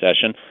in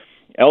recession.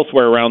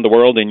 Elsewhere around the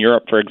world, in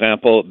Europe, for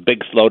example,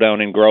 big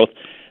slowdown in growth.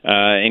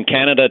 In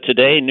Canada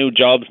today, new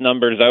jobs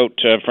numbers out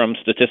from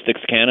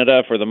Statistics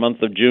Canada for the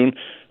month of June,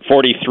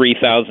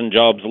 43,000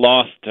 jobs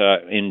lost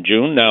in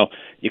June. Now,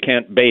 you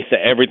can't base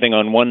everything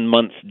on 1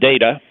 month's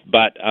data,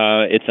 but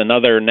it's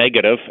another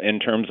negative in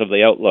terms of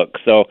the outlook.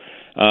 So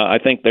I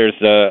think there's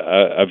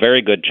a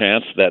very good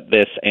chance that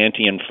this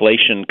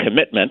anti-inflation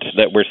commitment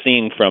that we're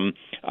seeing from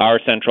our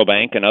central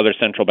bank and other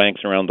central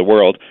banks around the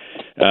world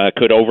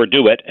could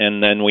overdo it,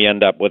 and then we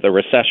end up with a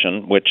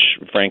recession, which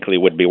frankly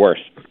would be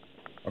worse.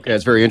 Okay,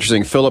 that's very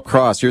interesting. Philip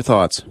Cross, your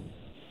thoughts?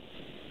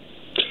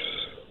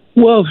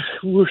 Well,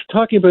 we're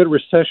talking about a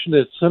recession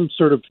as some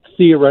sort of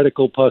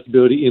theoretical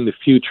possibility in the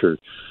future.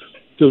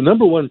 The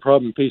number one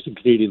problem facing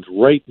Canadians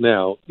right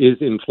now is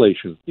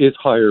inflation, is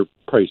higher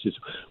prices.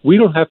 We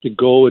don't have to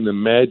go and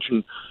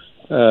imagine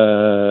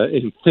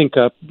and think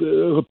up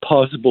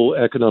possible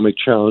economic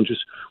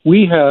challenges.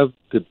 We have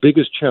the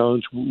biggest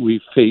challenge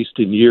we've faced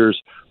in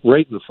years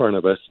right in front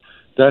of us.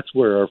 That's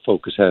where our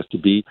focus has to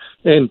be.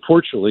 And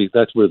fortunately,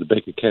 that's where the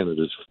Bank of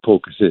Canada's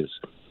focus is.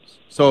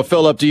 So,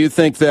 Philip, do you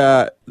think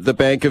that the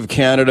Bank of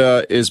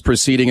Canada is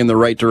proceeding in the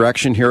right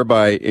direction here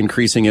by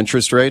increasing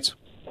interest rates?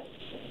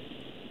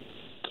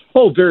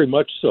 Oh, very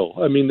much so.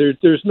 I mean,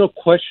 there's no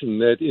question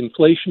that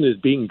inflation is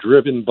being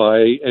driven by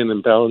an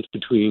imbalance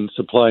between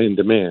supply and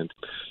demand.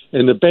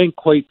 And the bank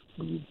quite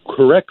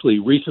correctly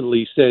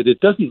recently said it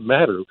doesn't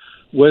matter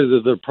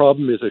whether the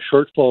problem is a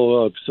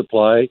shortfall of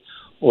supply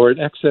or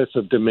an excess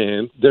of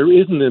demand. There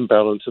is an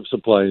imbalance of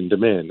supply and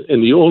demand.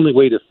 And the only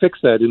way to fix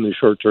that in the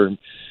short term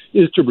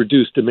is to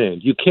reduce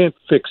demand. You can't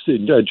fix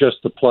and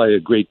adjust supply a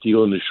great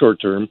deal in the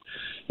short term.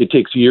 It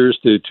takes years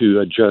to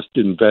adjust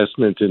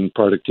investment and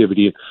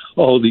productivity,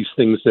 all these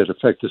things that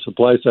affect the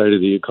supply side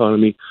of the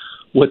economy.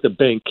 What the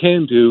bank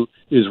can do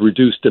is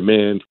reduce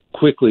demand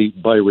quickly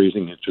by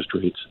raising interest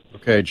rates.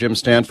 Okay, Jim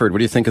Stanford, what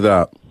do you think of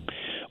that?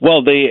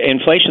 Well, the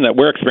inflation that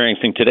we're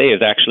experiencing today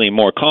is actually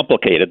more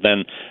complicated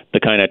than the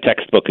kind of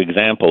textbook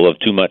example of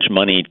too much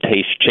money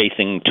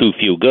chasing too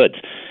few goods.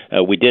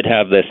 We did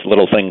have this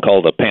little thing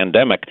called a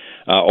pandemic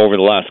over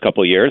the last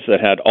couple of years that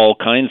had all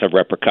kinds of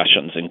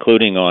repercussions,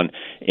 including on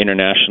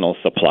international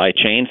supply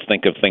chains.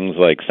 Think of things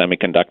like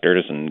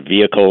semiconductors and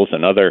vehicles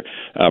and other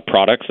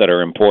products that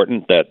are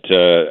important that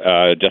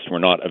just were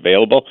not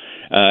available.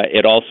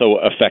 It also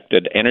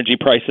affected energy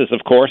prices,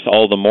 of course,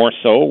 all the more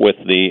so with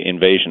the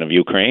invasion of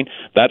Ukraine.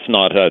 That's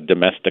not a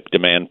domestic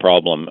demand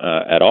problem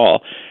at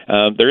all.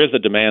 There is a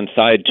demand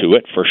side to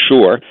it, for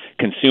sure.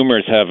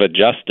 Consumers have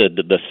adjusted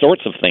the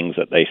sorts of things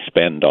that they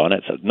spend on.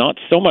 It's not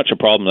so much a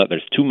problem that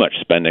there's too much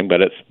spending,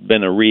 but it's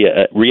been a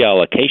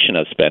reallocation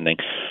of spending.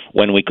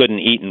 When we couldn't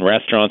eat in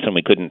restaurants and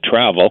we couldn't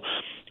travel,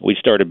 we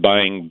started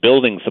buying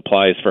building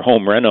supplies for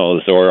home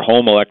renos or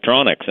home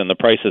electronics, and the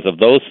prices of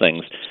those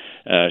things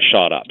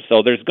shot up.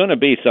 So there's going to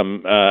be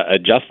some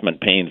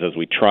adjustment pains as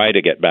we try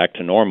to get back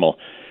to normal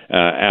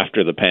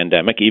after the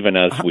pandemic, even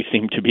as we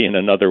seem to be in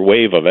another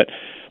wave of it.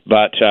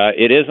 But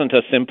it isn't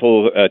a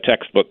simple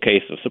textbook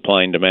case of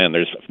supply and demand.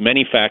 There's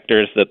many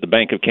factors that the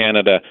Bank of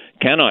Canada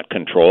cannot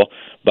control,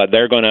 but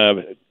they're going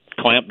to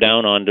clamp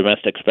down on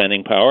domestic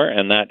spending power,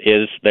 and that's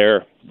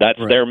their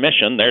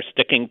mission. They're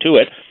sticking to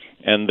it.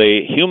 And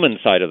the human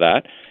side of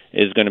that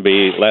is going to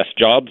be less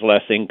jobs,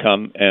 less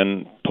income,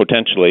 and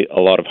potentially a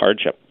lot of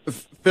hardship.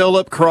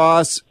 Philip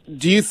Cross,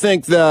 do you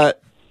think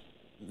that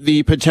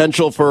the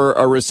potential for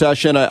a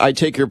recession, I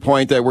take your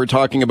point that we're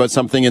talking about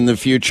something in the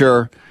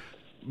future,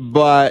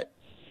 but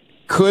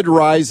could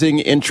rising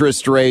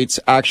interest rates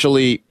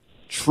actually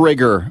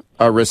trigger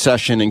a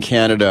recession in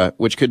Canada,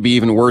 which could be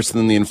even worse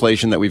than the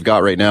inflation that we've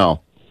got right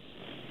now?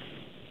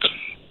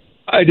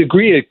 I'd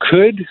agree it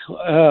could.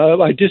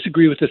 I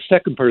disagree with the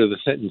second part of the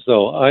sentence,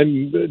 though.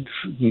 I'm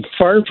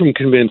far from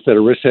convinced that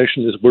a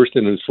recession is worse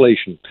than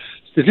inflation.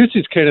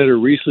 Statistics Canada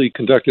recently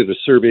conducted a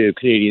survey of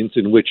Canadians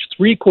in which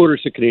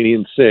 3/4 of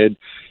Canadians said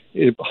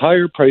if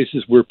higher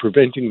prices were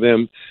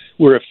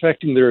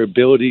affecting their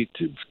ability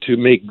to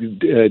make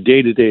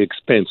day-to-day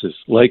expenses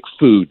like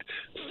food,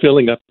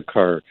 filling up the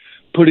car,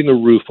 putting a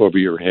roof over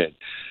your head.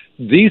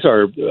 These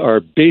are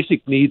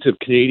basic needs of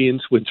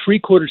Canadians. When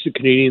 3/4 of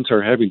Canadians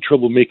are having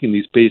trouble making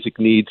these basic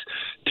needs,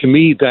 to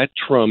me, that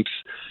trumps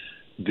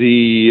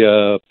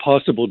the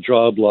possible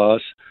job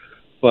loss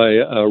by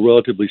a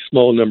relatively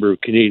small number of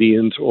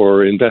Canadians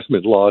or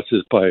investment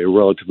losses by a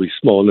relatively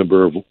small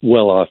number of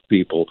well-off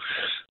people.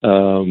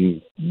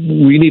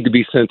 We need to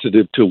be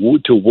sensitive to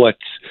what's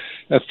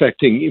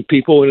affecting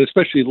people, and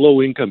especially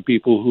low-income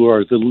people who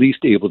are the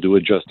least able to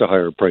adjust to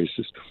higher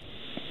prices.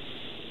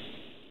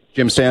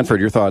 Jim Stanford,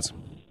 your thoughts?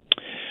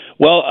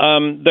 Well,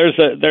 there's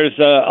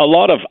a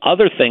lot of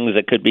other things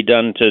that could be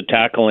done to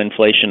tackle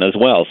inflation as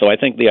well. So I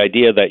think the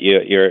idea that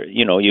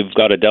you've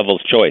got a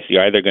devil's choice.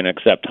 You're either going to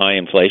accept high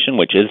inflation,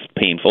 which is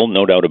painful,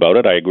 no doubt about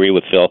it. I agree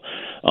with Phil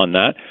on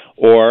that.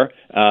 Or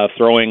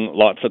throwing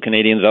lots of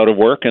Canadians out of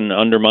work and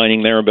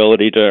undermining their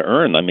ability to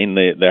earn. I mean,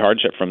 the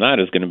hardship from that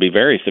is going to be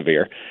very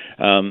severe.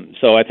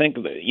 So I think,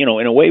 in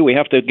a way, we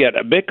have to get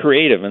a bit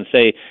creative and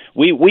say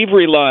we've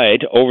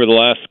relied over the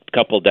last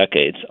couple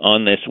decades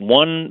on this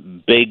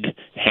one big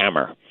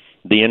hammer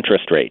the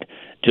interest rate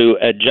to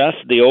adjust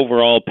the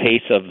overall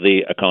pace of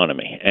the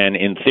economy. And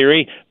in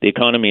theory, the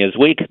economy is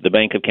weak. The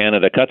Bank of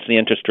Canada cuts the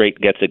interest rate,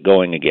 gets it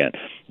going again.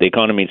 The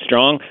economy is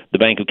strong. The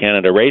Bank of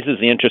Canada raises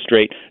the interest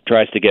rate,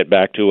 tries to get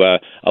back to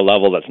a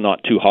level that's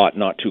not too hot,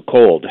 not too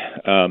cold.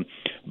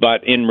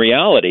 But in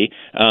reality,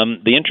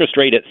 the interest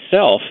rate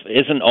itself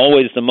isn't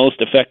always the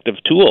most effective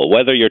tool,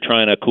 whether you're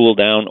trying to cool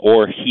down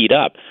or heat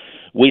up.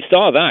 We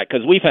saw that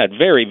because we've had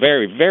very,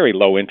 very, very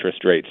low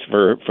interest rates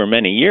for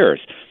many years.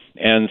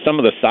 And some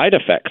of the side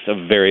effects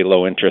of very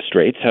low interest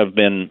rates have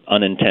been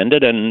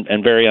unintended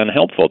and very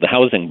unhelpful. The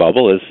housing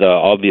bubble is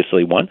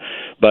obviously one,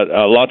 but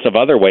lots of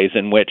other ways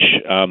in which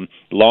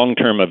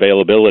long-term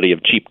availability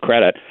of cheap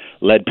credit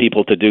led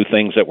people to do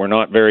things that were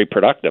not very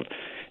productive,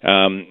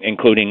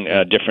 including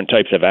different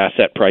types of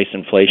asset price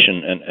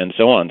inflation and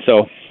so on.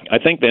 So I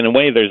think that in a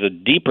way there's a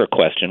deeper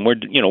question.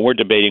 We're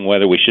debating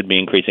whether we should be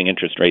increasing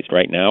interest rates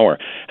right now or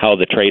how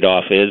the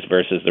trade-off is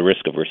versus the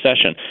risk of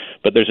recession.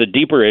 But there's a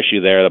deeper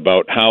issue there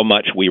about how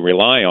much we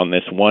rely on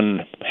this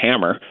one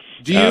hammer.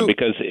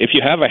 Because if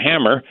you have a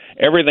hammer,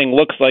 everything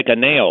looks like a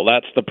nail.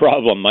 That's the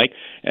problem, Mike.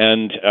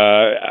 And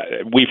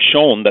we've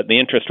shown that the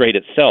interest rate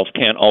itself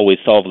can't always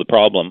solve the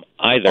problem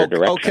either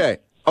direction.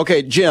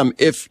 Okay, Jim,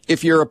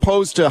 if you're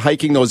opposed to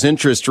hiking those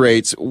interest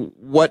rates,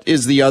 what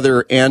is the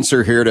other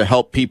answer here to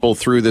help people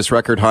through this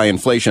record high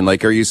inflation?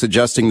 Like, are you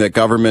suggesting that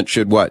government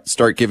should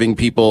start giving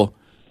people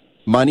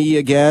money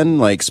again,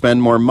 like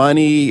spend more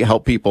money,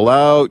 help people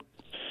out?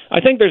 I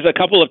think there's a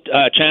couple of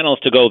channels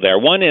to go there.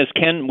 One is,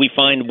 can we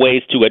find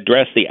ways to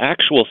address the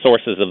actual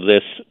sources of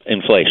this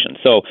inflation?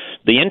 So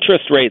the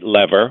interest rate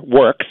lever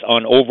works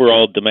on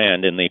overall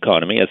demand in the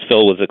economy, as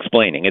Phil was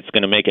explaining. It's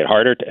going to make it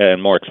harder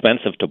and more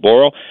expensive to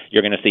borrow.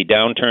 You're going to see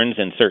downturns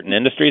in certain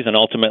industries, and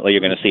ultimately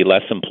you're going to see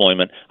less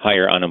employment,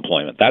 higher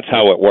unemployment. That's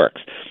how it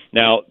works.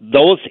 Now,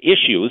 those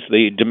issues,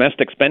 the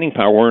domestic spending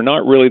power, were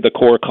not really the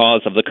core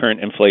cause of the current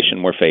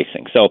inflation we're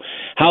facing. So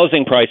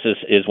housing prices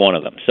is one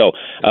of them. So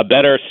a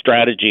better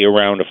strategy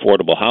around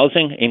affordable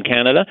housing in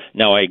Canada.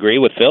 Now, I agree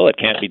with Phil, it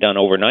can't be done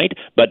overnight,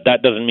 but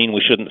that doesn't mean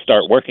we shouldn't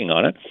start working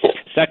on it.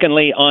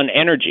 Secondly, on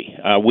energy,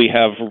 we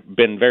have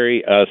been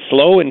very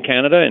slow in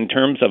Canada in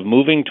terms of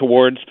moving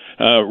towards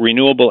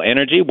renewable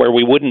energy, where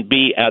we wouldn't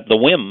be at the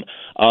whim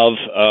of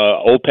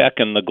OPEC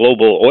and the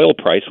global oil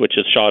price, which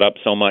has shot up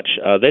so much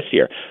this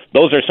year.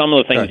 Those are some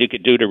of the things you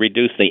could do to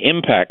reduce the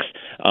impacts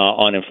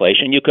on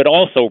inflation. You could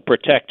also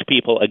protect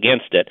people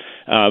against it.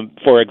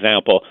 For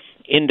example,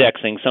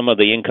 indexing some of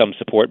the income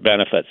support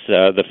benefits.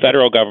 The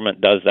federal government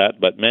does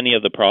that, but many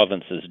of the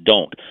provinces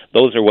don't.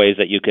 Those are ways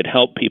that you could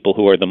help people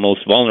who are the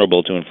most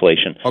vulnerable to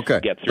inflation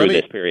get through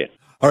this period.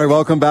 All right,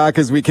 welcome back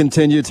as we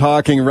continue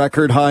talking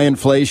record high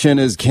inflation.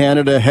 Is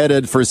Canada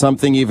headed for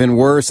something even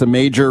worse, a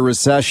major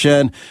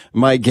recession?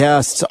 My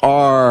guests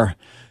are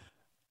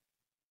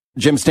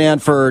Jim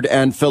Stanford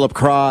and Philip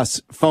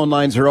Cross. Phone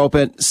lines are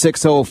open.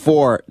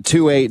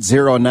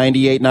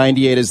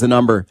 604-280-9898 is the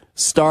number.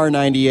 Star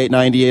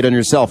 9898 on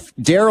yourself.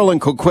 Daryl in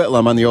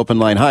Coquitlam on the open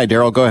line. Hi,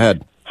 Daryl, go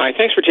ahead. Hi,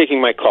 thanks for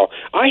taking my call.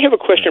 I have a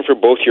question for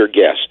both your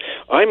guests.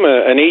 I'm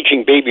an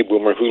aging baby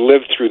boomer who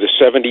lived through the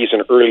 70s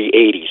and early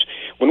 80s,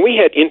 when we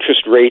had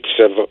interest rates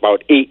of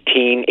about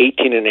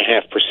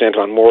 18.5%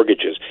 on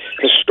mortgages,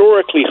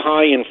 historically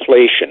high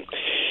inflation.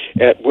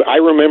 I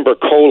remember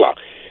COLA,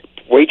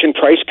 wage and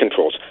price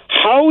controls.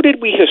 How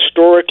did we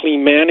historically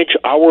manage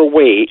our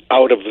way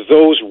out of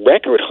those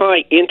record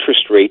high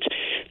interest rates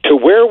to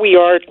where we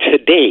are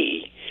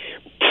today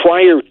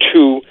prior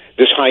to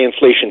this high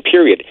inflation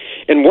period?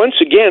 And once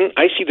again,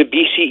 I see the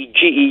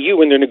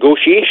BCGEU in their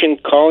negotiation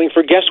calling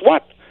for, guess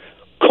what?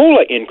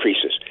 COLA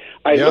increases.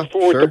 I look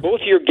forward to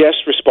both your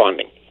guests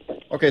responding.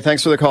 Okay,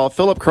 thanks for the call.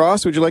 Philip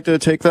Cross, would you like to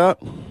take that?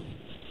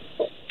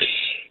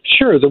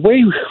 Sure. The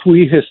way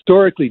we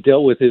historically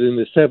dealt with it in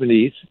the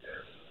 70s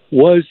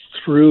was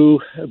through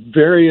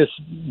various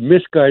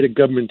misguided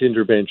government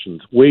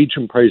interventions. Wage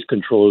and price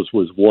controls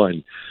was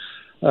one.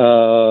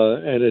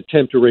 An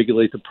attempt to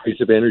regulate the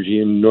price of energy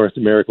in North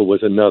America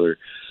was another.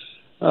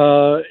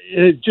 And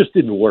it just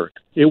didn't work.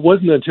 It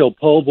wasn't until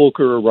Paul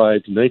Volcker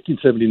arrived in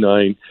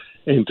 1979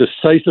 and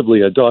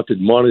decisively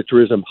adopted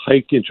monetarism,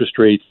 hiked interest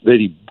rates, that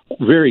he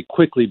very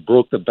quickly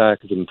broke the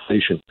back of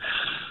inflation.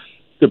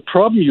 The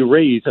problem you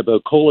raise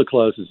about COLA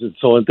clauses and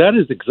so on, that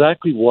is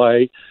exactly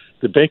why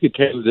the Bank of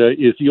Canada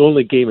is the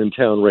only game in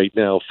town right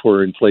now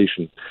for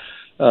inflation.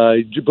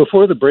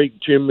 Before the break,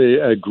 Jim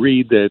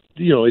agreed that,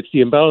 it's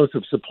the imbalance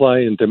of supply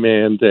and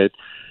demand that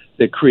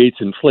creates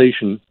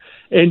inflation.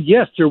 And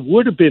yes, there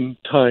would have been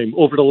time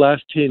over the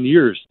last 10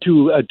 years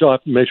to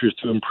adopt measures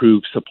to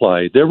improve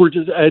supply. There was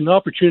an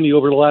opportunity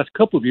over the last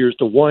couple of years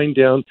to wind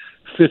down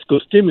fiscal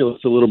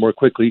stimulus a little more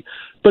quickly,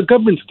 but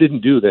governments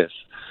didn't do this.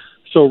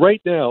 So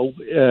right now,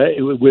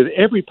 with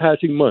every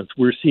passing month,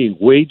 we're seeing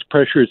wage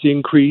pressures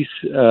increase.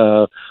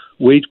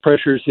 Wage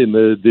pressures in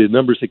the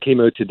numbers that came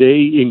out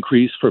today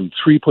increased from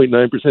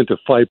 3.9% to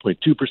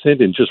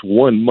 5.2% in just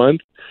 1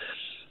 month.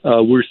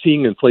 We're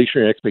seeing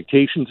inflationary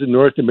expectations in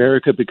North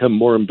America become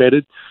more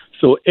embedded.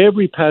 So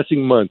every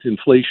passing month,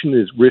 inflation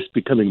is risk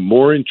becoming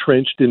more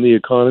entrenched in the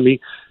economy.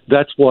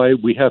 That's why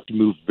we have to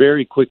move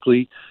very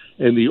quickly.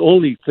 And the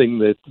only thing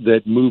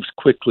that moves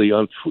quickly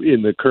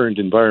in the current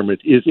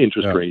environment is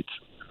interest rates.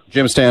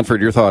 Jim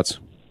Stanford, your thoughts?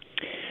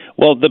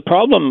 Well, the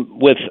problem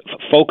with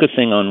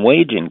focusing on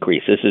wage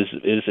increases is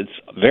it's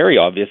very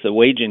obvious that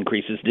wage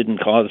increases didn't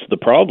cause the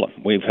problem.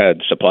 We've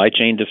had supply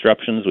chain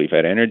disruptions, we've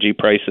had energy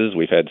prices,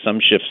 we've had some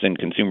shifts in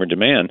consumer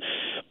demand,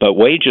 but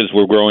wages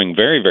were growing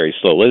very, very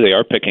slowly. They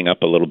are picking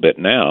up a little bit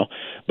now,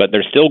 but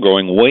they're still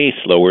growing way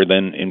slower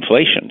than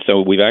inflation.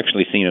 So we've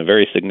actually seen a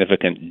very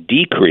significant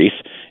decrease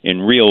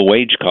in real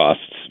wage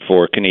costs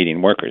for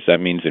Canadian workers. That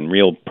means in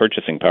real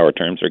purchasing power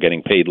terms, they're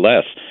getting paid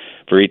less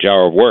for each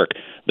hour of work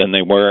than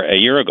they were a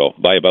year ago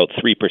by about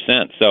 3%.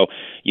 So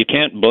you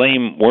can't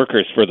blame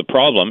workers for the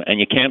problem, and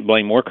you can't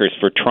blame workers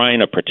for trying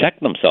to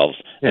protect themselves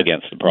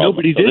against the problem.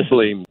 Nobody did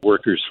blame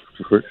workers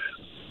for.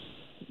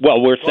 Well,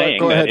 we're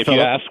saying that if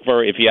you ask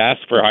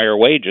for higher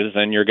wages,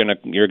 then you're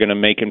gonna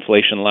make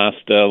inflation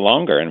last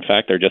longer. In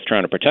fact, they're just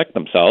trying to protect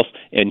themselves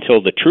until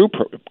the true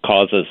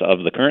causes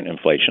of the current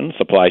inflation,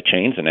 supply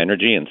chains and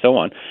energy and so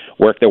on,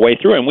 work their way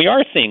through. And we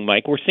are seeing,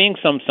 Mike,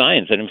 some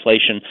signs that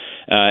inflation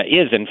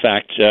is in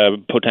fact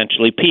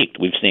potentially peaked.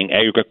 We've seen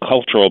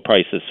agricultural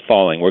prices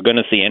falling. We're going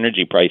to see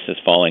energy prices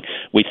falling.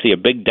 We see a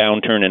big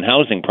downturn in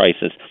housing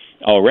prices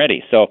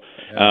already. So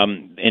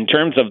in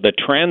terms of the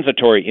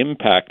transitory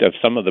impact of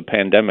some of the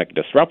pandemic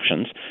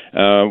disruptions,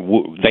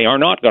 they are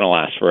not going to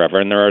last forever,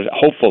 and there are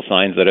hopeful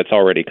signs that it's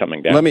already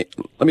coming down. Let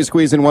me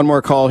squeeze in one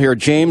more call here.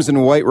 James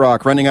in White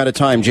Rock, running out of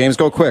time. James,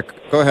 go quick.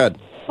 Go ahead.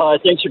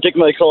 Thanks for taking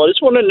my call. I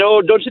just want to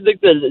know, don't you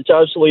think that it's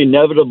absolutely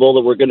inevitable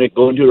that we're going to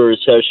go into a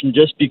recession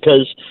just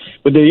because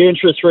with the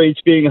interest rates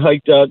being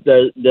hiked up,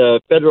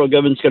 the federal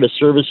government's going to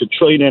service $1.5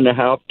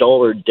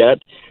 trillion debt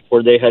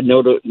where they had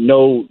no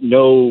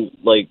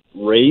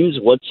reins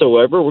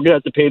whatsoever? We're going to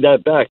have to pay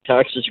that back.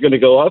 Taxes are going to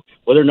go up.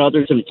 Whether or not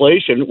there's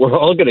inflation, we're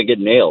all going to get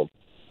nailed.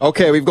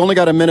 Okay, we've only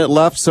got a minute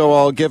left, so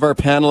I'll give our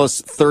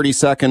panelists 30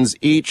 seconds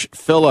each.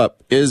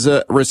 Philip, is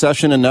a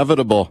recession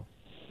inevitable?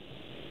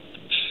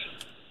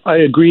 I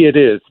agree it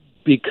is,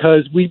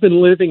 because we've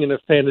been living in a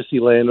fantasy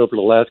land over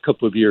the last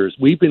couple of years.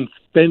 We've been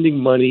spending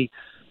money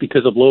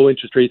because of low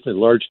interest rates and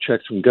large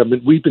checks from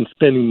government. We've been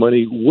spending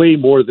money way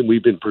more than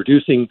we've been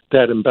producing.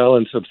 That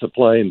imbalance of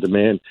supply and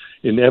demand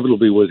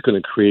inevitably was going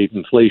to create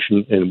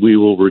inflation, and we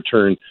will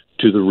return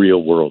to the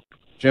real world.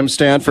 Jim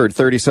Stanford,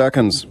 30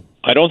 seconds.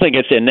 I don't think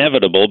it's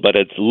inevitable, but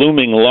it's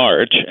looming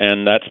large,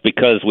 and that's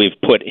because we've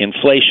put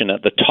inflation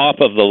at the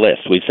top of the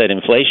list. We've said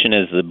inflation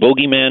is the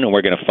boogeyman, and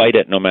we're going to fight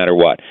it no matter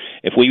what.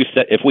 If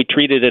we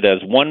treated it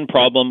as one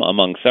problem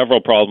among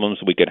several problems,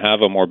 we could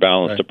have a more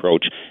balanced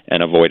approach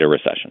and avoid a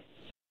recession.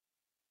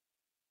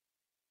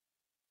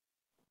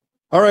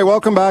 All right,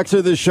 welcome back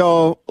to the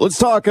show. Let's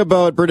talk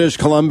about British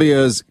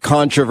Columbia's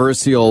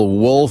controversial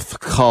wolf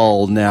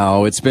cull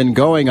now. It's been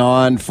going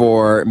on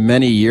for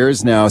many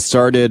years now,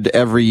 started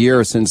every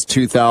year since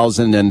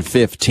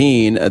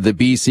 2015. The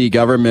BC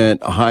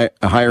government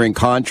hiring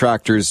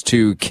contractors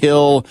to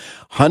kill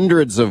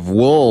hundreds of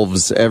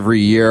wolves every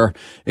year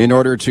in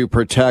order to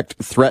protect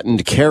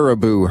threatened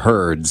caribou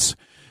herds.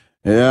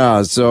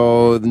 Yeah,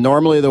 so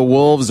normally the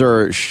wolves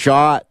are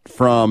shot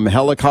from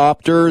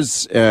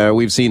helicopters.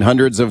 We've seen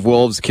hundreds of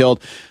wolves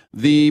killed.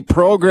 The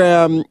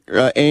program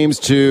aims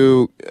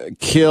to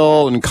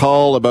kill and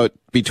cull about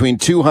between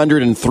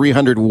 200 and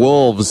 300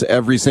 wolves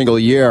every single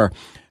year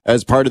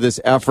as part of this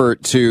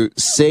effort to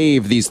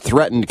save these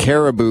threatened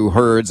caribou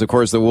herds. Of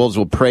course, the wolves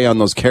will prey on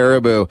those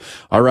caribou.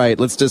 All right,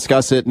 let's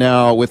discuss it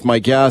now with my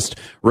guest,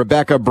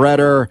 Rebecca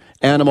Bretter,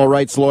 animal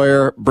rights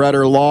lawyer,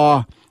 Bretter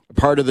Law,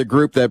 part of the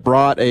group that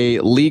brought a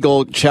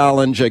legal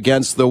challenge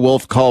against the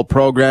wolf cull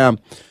program.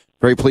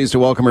 Very pleased to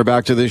welcome her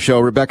back to the show.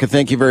 Rebecca,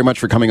 thank you very much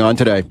for coming on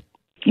today.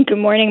 Good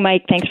morning,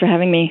 Mike. Thanks for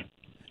having me.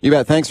 You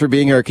bet. Thanks for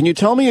being here. Can you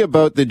tell me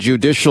about the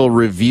judicial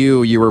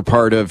review you were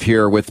part of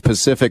here with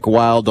Pacific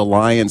Wild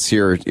Alliance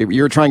here?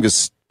 You were trying to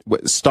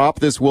stop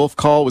this wolf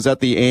cull. Was that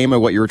the aim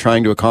of what you were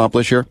trying to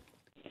accomplish here?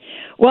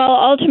 Well,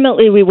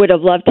 ultimately, we would have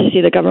loved to see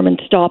the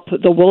government stop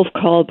the wolf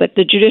cull, but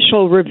the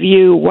judicial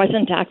review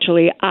wasn't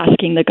actually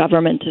asking the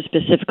government to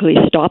specifically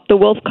stop the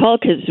wolf cull,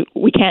 because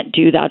we can't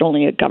do that.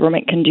 Only a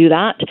government can do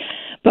that.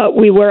 But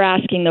we were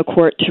asking the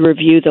court to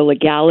review the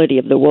legality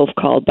of the wolf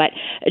cull. But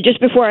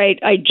just before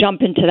I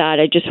jump into that,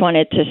 I just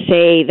wanted to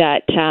say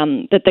that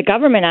that the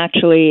government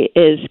actually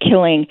is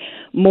killing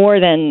more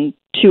than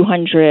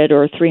 200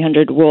 or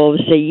 300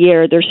 wolves a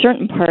year. There's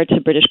certain parts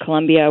of British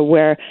Columbia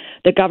where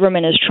the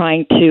government is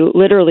trying to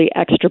literally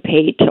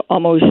extirpate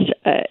almost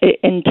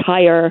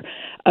entire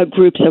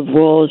groups of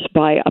wolves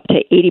by up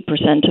to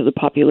 80% of the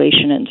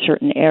population in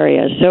certain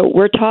areas. So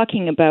we're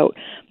talking about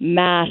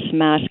mass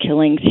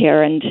killings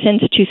here. And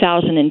since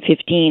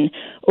 2015,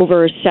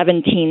 over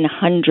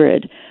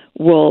 1,700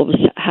 wolves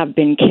have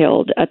been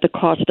killed at the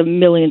cost of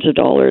millions of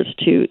dollars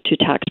to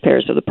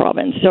taxpayers of the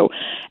province. So,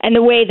 and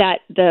the way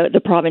that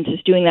the province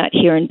is doing that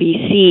here in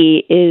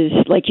BC is,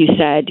 like you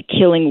said,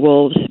 killing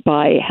wolves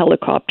by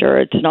helicopter.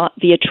 It's not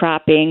via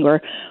trapping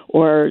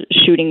or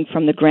shooting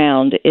from the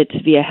ground. It's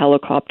via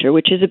helicopter,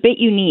 which is a bit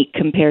unique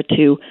compared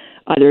to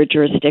other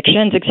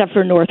jurisdictions, except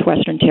for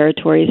Northwestern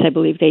Territories. I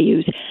believe they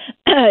use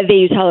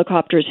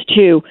helicopters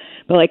too.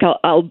 But like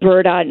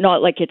Alberta,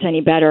 not like it's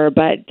any better,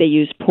 but they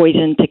use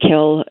poison to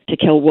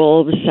kill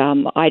wolves.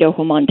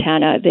 Idaho,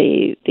 Montana,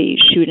 they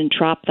shoot and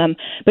trap them.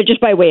 But just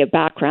by way of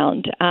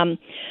background,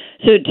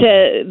 so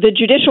to the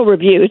judicial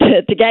review,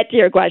 to get to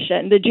your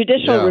question, the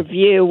judicial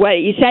review,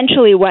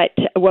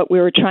 what we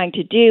were trying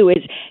to do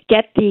is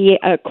get the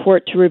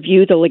court to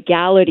review the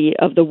legality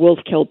of the wolf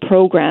kill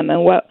program.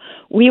 And what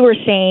we were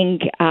saying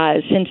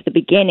since the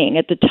beginning,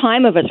 at the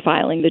time of us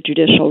filing the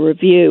judicial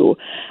review,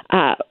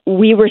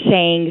 we were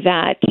saying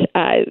that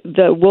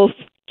the wolf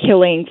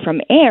killing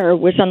from air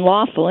was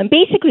unlawful, and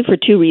basically for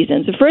two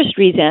reasons. The first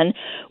reason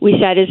we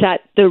said is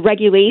that the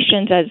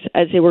regulations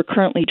as they were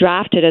currently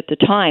drafted at the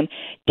time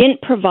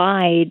didn't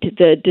provide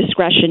the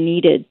discretion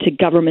needed to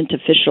government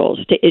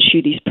officials to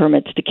issue these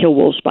permits to kill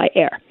wolves by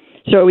air.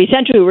 So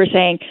essentially we were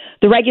saying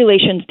the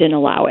regulations didn't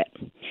allow it.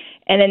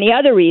 And then the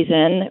other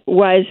reason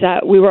was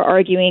that we were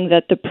arguing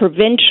that the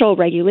provincial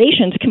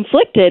regulations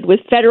conflicted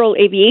with federal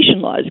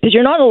aviation laws, because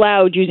you're not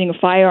allowed using a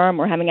firearm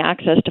or having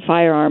access to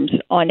firearms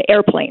on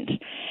airplanes.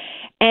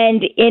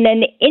 And in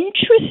an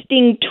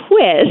interesting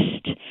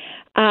twist,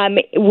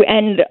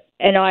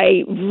 and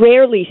I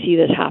rarely see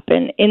this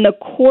happen, in the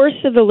course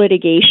of the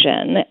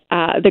litigation,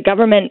 the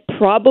government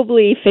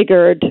probably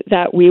figured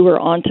that we were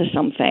onto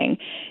something.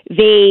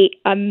 They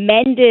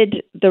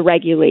amended the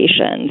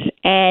regulations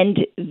and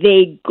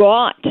they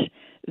got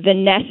the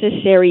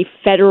necessary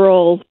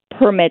federal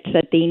permits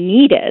that they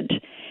needed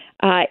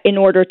in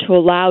order to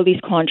allow these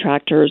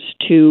contractors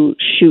to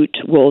shoot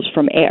wolves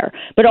from air.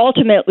 But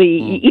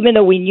ultimately, even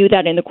though we knew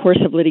that in the course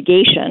of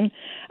litigation,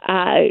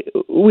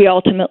 we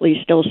ultimately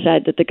still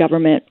said that the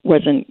government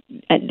wasn't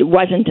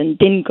and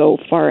didn't go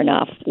far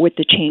enough with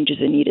the changes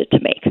it needed to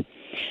make.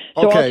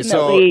 So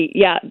ultimately,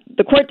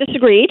 the court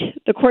disagreed.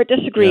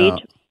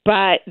 Yeah.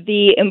 But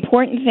the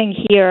important thing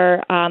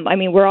here,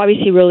 we're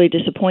obviously really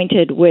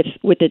disappointed with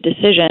the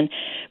decision.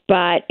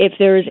 But if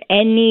there's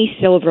any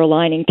silver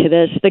lining to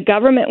this, the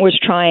government was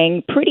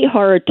trying pretty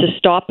hard to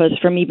stop us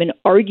from even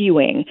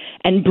arguing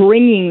and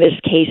bringing this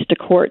case to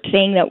court,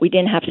 saying that we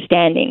didn't have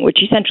standing,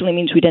 which essentially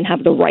means we didn't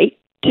have the right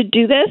to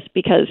do this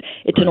because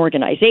it's an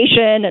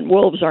organization and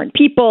wolves aren't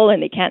people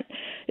and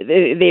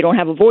they don't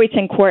have a voice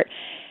in court.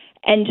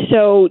 And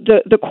so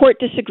the court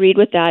disagreed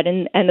with that,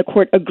 and the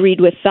court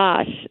agreed with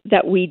us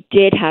that we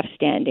did have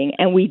standing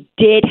and we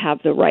did have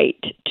the right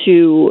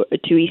to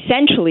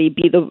essentially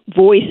be the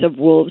voice of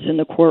wolves in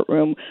the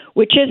courtroom,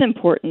 which is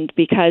important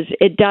because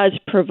it does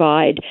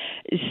provide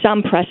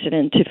some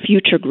precedent to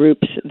future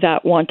groups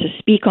that want to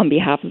speak on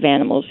behalf of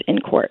animals in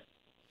court.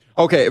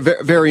 Okay,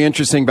 very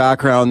interesting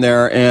background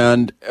there.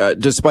 And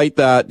despite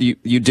that,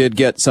 you did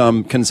get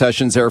some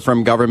concessions there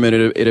from government,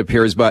 it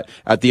appears. But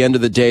at the end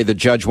of the day, the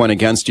judge went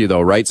against you,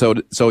 though, right?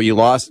 So you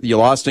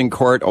lost in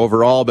court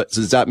overall. But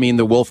does that mean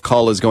the wolf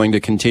cull is going to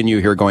continue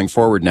here going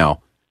forward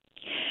now?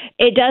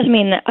 It does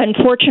mean,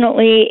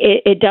 unfortunately,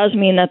 it does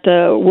mean that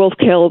the wolf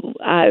kill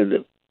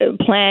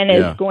plan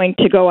is going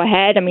to go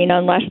ahead.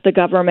 Unless the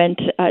government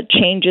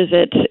changes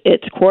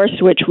its course,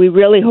 which we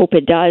really hope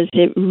it does.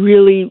 It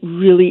really,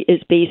 really is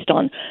based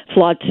on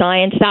flawed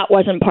science. That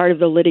wasn't part of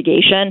the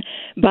litigation,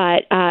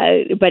 but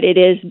it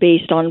is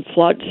based on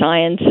flawed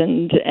science,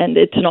 and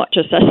it's not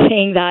just us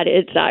saying that.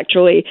 It's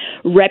actually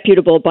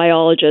reputable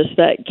biologists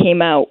that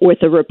came out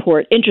with a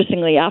report,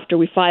 interestingly, after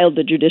we filed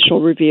the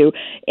judicial review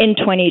in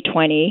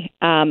 2020,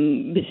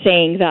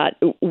 saying that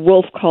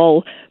wolf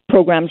cull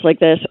programs like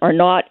this are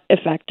not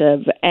effective,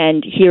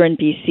 and here in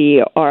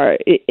BC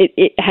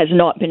it has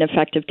not been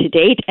effective to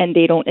date, and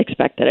they don't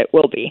expect that it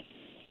will be.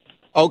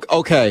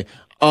 Okay.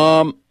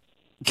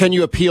 Can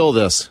you appeal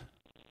this?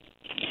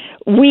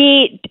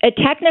 We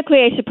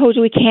technically, I suppose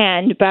we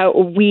can,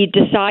 but we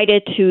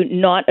decided to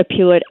not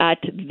appeal it at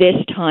this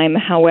time.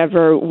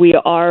 However, we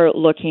are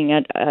looking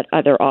at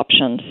other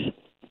options.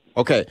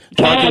 Okay.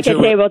 I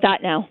can say about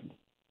that now.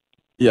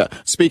 Yeah.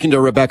 Speaking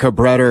to Rebecca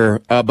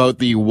Bretter about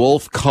the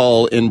wolf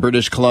cull in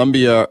British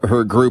Columbia,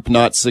 her group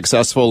not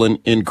successful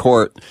in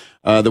court.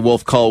 The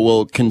wolf cull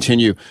will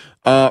continue.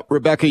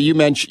 Rebecca,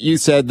 you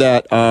said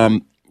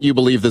that, you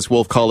believe this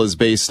wolf cull is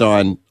based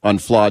on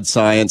flawed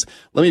science.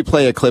 Let me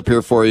play a clip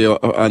here for you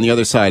on the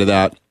other side of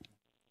that.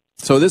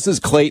 So this is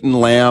Clayton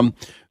Lamb,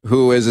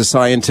 who is a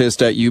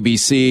scientist at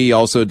UBC,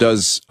 also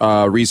does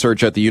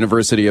research at the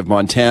University of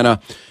Montana.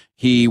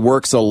 He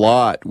works a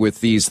lot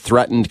with these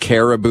threatened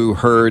caribou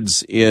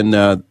herds in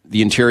the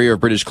interior of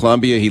British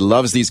Columbia. He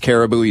loves these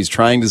caribou. He's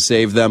trying to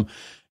save them.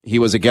 He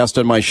was a guest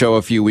on my show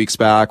a few weeks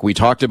back. We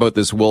talked about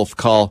this wolf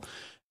cull,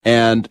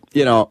 and,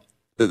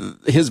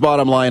 his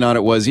bottom line on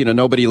it was,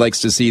 nobody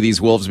likes to see these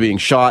wolves being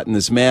shot in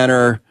this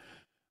manner.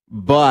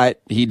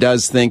 but he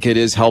does think it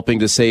is helping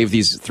to save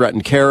these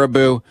threatened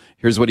caribou.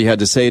 Here's what he had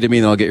to say to me,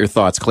 and I'll get your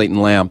thoughts. Clayton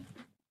Lamb.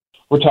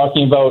 We're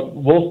talking about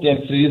wolf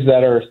densities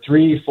that are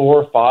 3,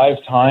 4, 5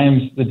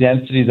 times the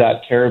density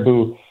that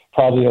caribou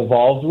probably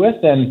evolved with.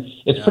 And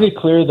it's pretty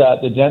clear that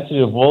the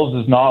density of wolves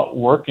is not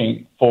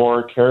working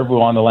for caribou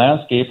on the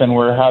landscape. And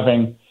we're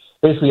having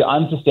basically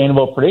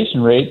unsustainable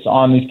predation rates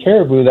on these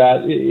caribou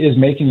that is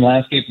making the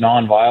landscape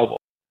non-viable.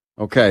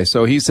 Okay,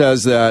 so he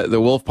says that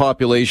the wolf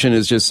population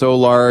is just so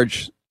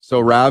large, so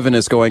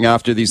ravenous going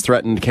after these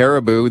threatened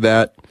caribou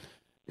that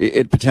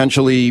it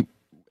potentially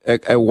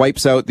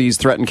wipes out these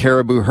threatened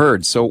caribou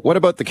herds. So what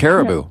about the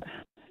caribou?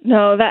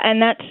 No,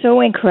 that's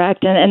so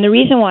incorrect. And the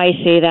reason why I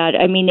say that,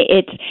 I mean,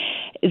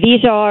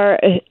 these are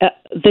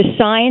the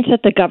science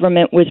that the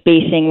government was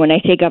basing. When I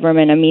say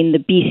government, I mean the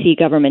BC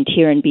government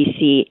here in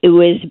BC. It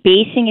was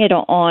basing it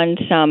on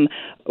some,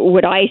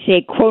 what I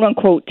say, quote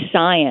unquote,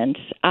 science.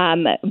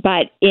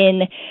 But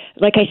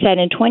like I said,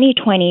 in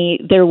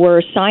 2020, there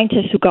were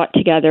scientists who got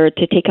together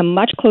to take a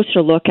much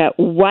closer look at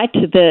what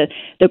the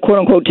quote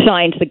unquote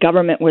science the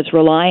government was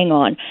relying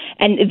on.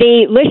 And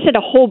they listed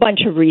a whole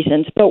bunch of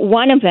reasons. But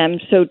one of them,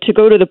 so to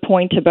go to the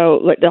point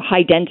about the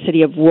high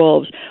density of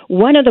wolves,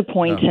 one of the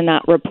points in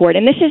that report,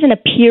 and this isn't a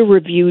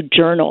peer-reviewed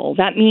journal,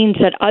 that means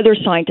that other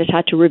scientists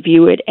had to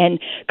review it and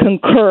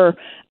concur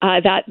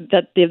that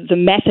the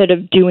method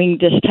of doing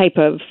this type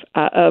of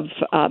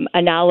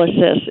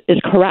analysis is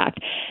correct.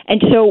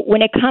 And so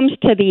when it comes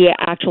to the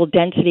actual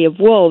density of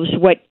wolves,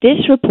 what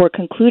this report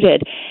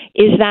concluded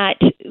is that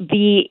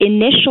the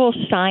initial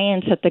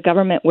science that the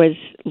government was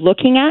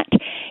looking at,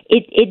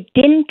 it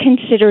didn't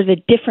consider the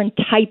different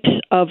types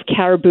of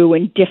caribou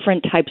in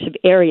different types of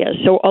areas.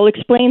 So I'll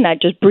explain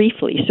that just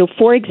briefly. So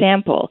for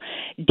example,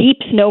 deep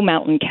snow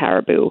mountain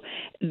caribou,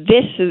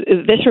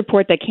 this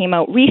report that came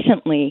out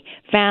recently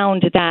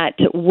found that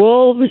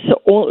wolves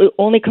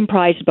only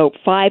comprised about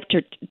 5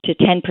 to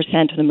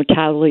 10% of the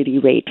mortality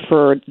rate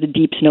for the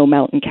deep snow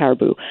mountain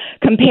caribou.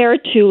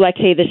 Compared to, let's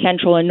say, the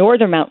central and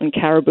northern mountain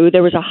caribou,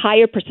 there was a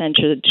higher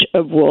percentage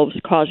of wolves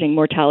causing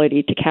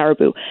mortality to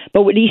caribou.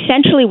 But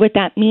essentially what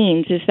that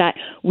means is that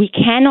we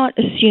cannot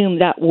assume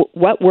that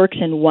what works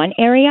in one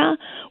area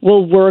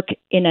will work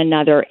in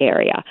another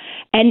area.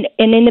 And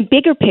in the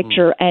bigger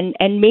picture, and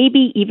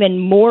maybe even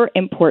more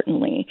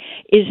importantly,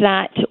 is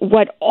that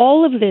what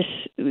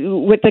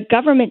the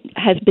government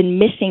has been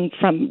missing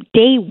from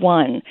day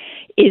one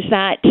is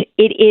that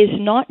it is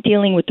not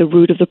dealing with the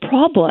root of the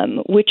problem,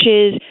 which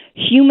is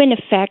human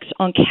effects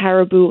on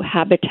caribou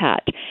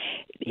habitat.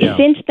 Yeah.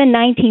 Since the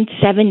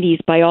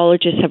 1970s,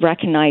 biologists have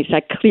recognized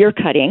that clear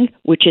cutting,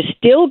 which is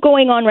still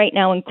going on right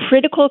now in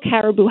critical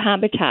caribou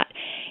habitat,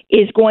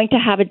 is going to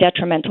have a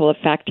detrimental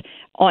effect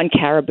on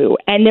caribou.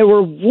 And there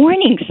were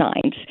warning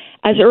signs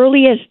as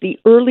early as the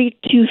early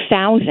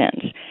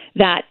 2000s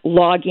that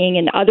logging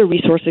and other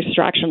resource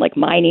extraction like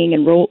mining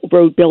and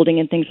road building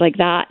and things like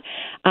that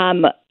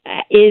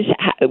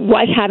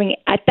was having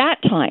at that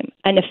time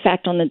an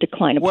effect on the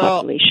decline of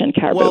population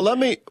caribou.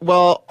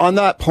 On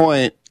that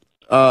point,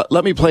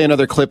 let me play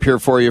another clip here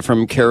for you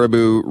from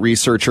caribou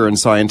researcher and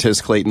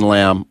scientist Clayton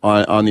Lamb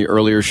on the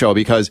earlier show,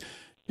 because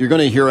you're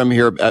going to hear him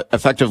here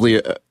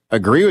effectively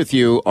agree with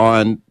you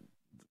on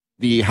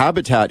the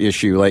habitat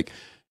issue. Like,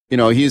 you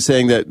know, he's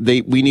saying that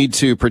we need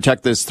to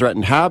protect this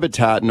threatened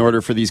habitat in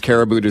order for these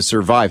caribou to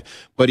survive.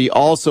 But he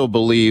also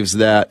believes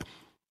that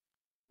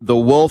the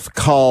wolf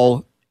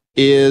cull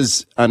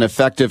is an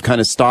effective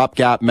kind of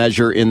stopgap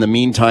measure in the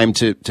meantime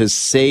to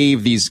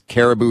save these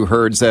caribou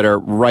herds that are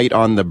right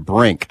on the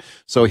brink.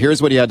 So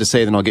here's what he had to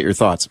say, then I'll get your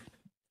thoughts.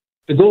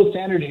 The gold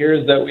standard here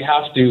is that we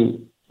have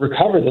to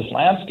recover this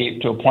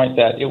landscape to a point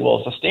that it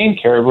will sustain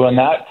caribou, and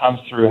that comes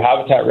through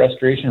habitat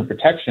restoration and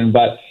protection,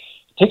 but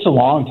it takes a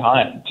long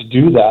time to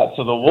do that.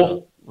 So the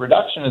wolf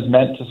reduction is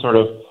meant to sort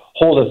of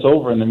hold us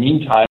over in the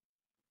meantime.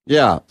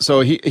 Yeah.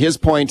 So his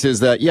point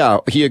is that,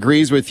 he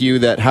agrees with you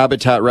that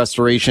habitat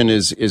restoration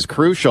is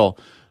crucial.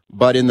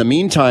 But in the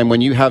meantime,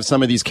 when you have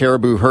some of these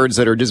caribou herds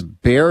that are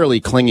just barely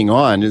clinging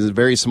on in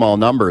very small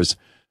numbers,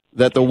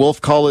 that the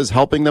wolf cull is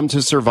helping them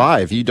to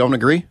survive. You don't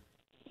agree?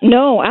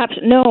 No,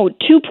 no.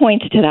 2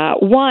 points to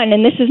that. One,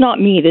 and this is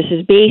not me, this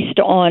is based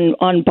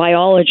on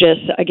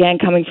biologists, again,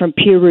 coming from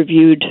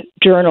peer-reviewed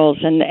journals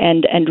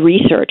and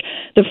research.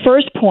 The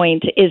first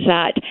point is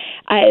that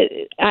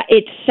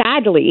it's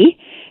sadly,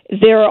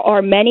 there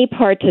are many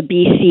parts of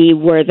BC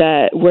where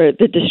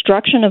the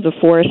destruction of the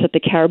forest that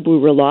the caribou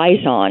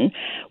relies on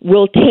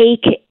will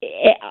take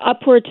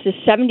upwards to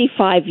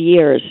 75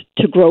 years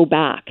to grow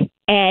back.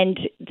 And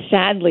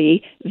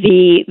sadly,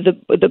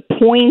 the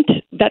point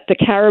that the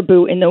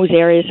caribou in those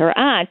areas are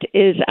at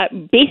is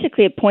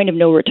basically a point of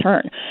no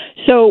return.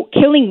 So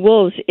killing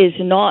wolves is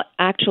not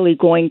actually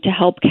going to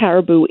help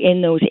caribou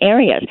in those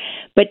areas.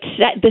 But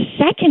the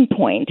second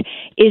point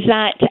is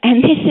that,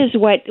 and this is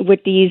what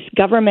these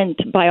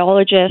government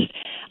biologists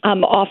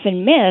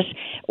often miss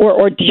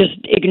or just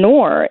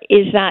ignore,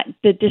 is that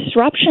the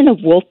disruption of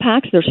wolf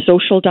packs, their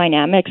social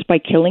dynamics by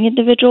killing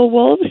individual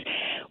wolves,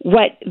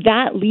 what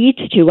that leads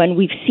to, and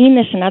we've seen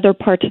this in other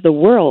parts of the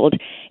world,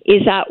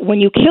 is that when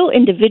you kill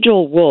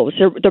individual wolves,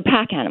 they're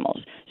pack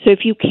animals. So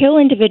if you kill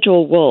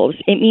individual wolves,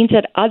 it means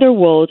that other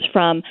wolves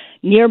from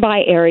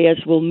nearby areas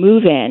will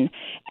move in,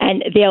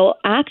 and they'll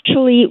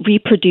actually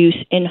reproduce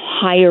in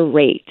higher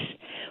rates,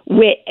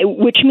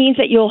 which means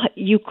that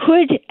you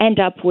could end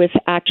up with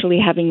actually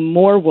having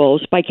more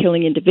wolves by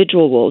killing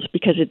individual wolves,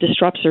 because it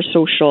disrupts their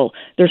social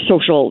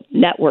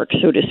network,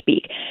 so to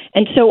speak.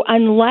 And so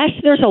unless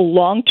there's a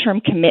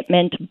long-term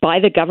commitment by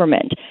the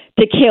government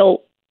to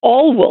kill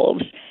all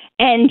wolves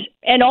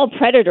and all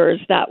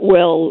predators that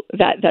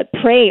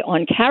prey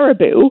on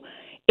caribou,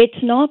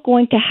 it's not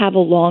going to have a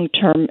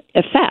long-term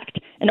effect.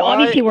 And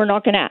obviously we're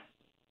not going to.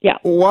 Yeah.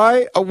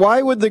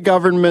 Why would the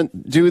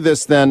government do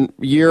this then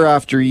year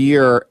after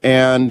year?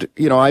 And,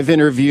 I've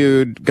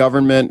interviewed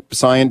government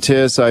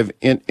scientists. I've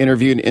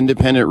interviewed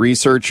independent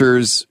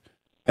researchers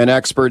and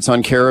experts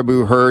on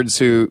caribou herds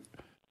who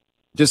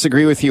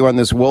disagree with you on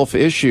this wolf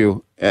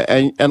issue.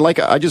 And like,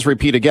 I just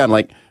repeat again,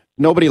 like,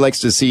 nobody likes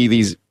to see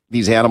these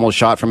animals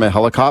shot from a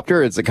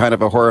helicopter. It's a kind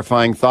of a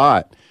horrifying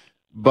thought.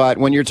 But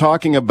when you're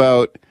talking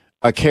about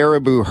a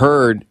caribou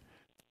herd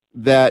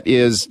that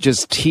is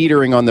just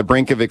teetering on the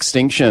brink of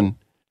extinction,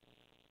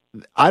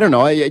 I don't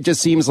know. It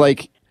just seems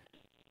like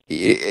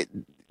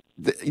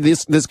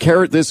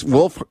this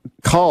wolf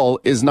cull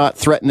is not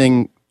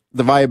threatening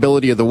the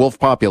viability of the wolf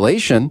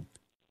population,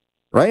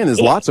 right? And there's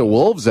lots of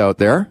wolves out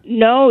there.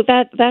 No,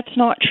 that's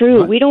not true.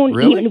 What? We don't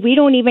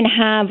Really? even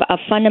have a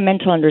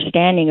fundamental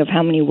understanding of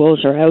how many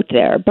wolves are out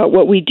there. But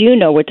what we do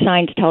know, what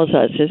science tells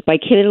us, is by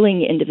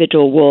killing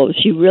individual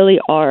wolves, you really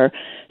are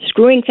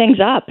screwing things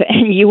up,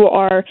 and you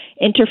are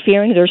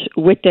interfering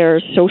with their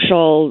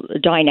social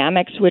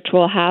dynamics, which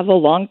will have a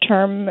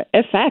long-term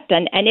effect,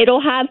 and it'll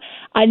have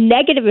a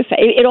negative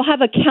effect. It'll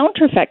have a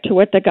counter effect to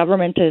what the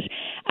government is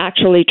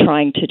actually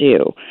trying to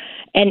do.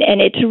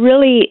 And it's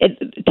really,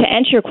 to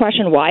answer your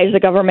question, why is the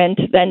government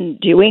then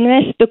doing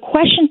this? The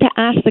question to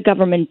ask the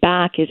government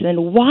back is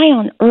then why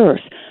on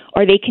earth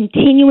are they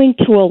continuing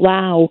to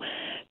allow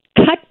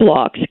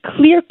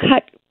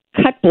clear-cut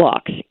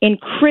blocks in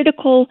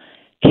critical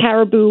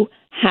caribou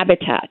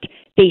habitat?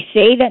 They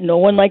say that no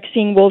one likes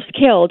seeing wolves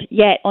killed,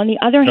 yet on the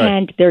other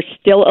hand, they're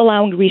still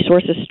allowing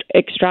resource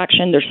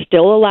extraction. They're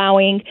still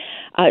allowing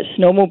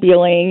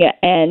snowmobiling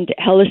and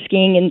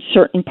heli-skiing in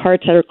certain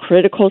parts that are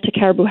critical to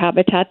caribou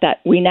habitat that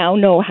we now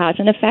know has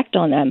an effect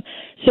on them.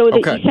 So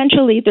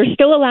essentially, they're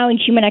still allowing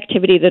human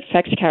activity that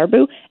affects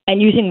caribou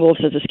and using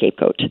wolves as a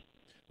scapegoat.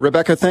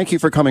 Rebecca, thank you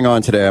for coming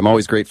on today. I'm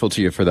always grateful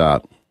to you for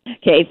that.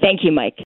 Okay, thank you, Mike.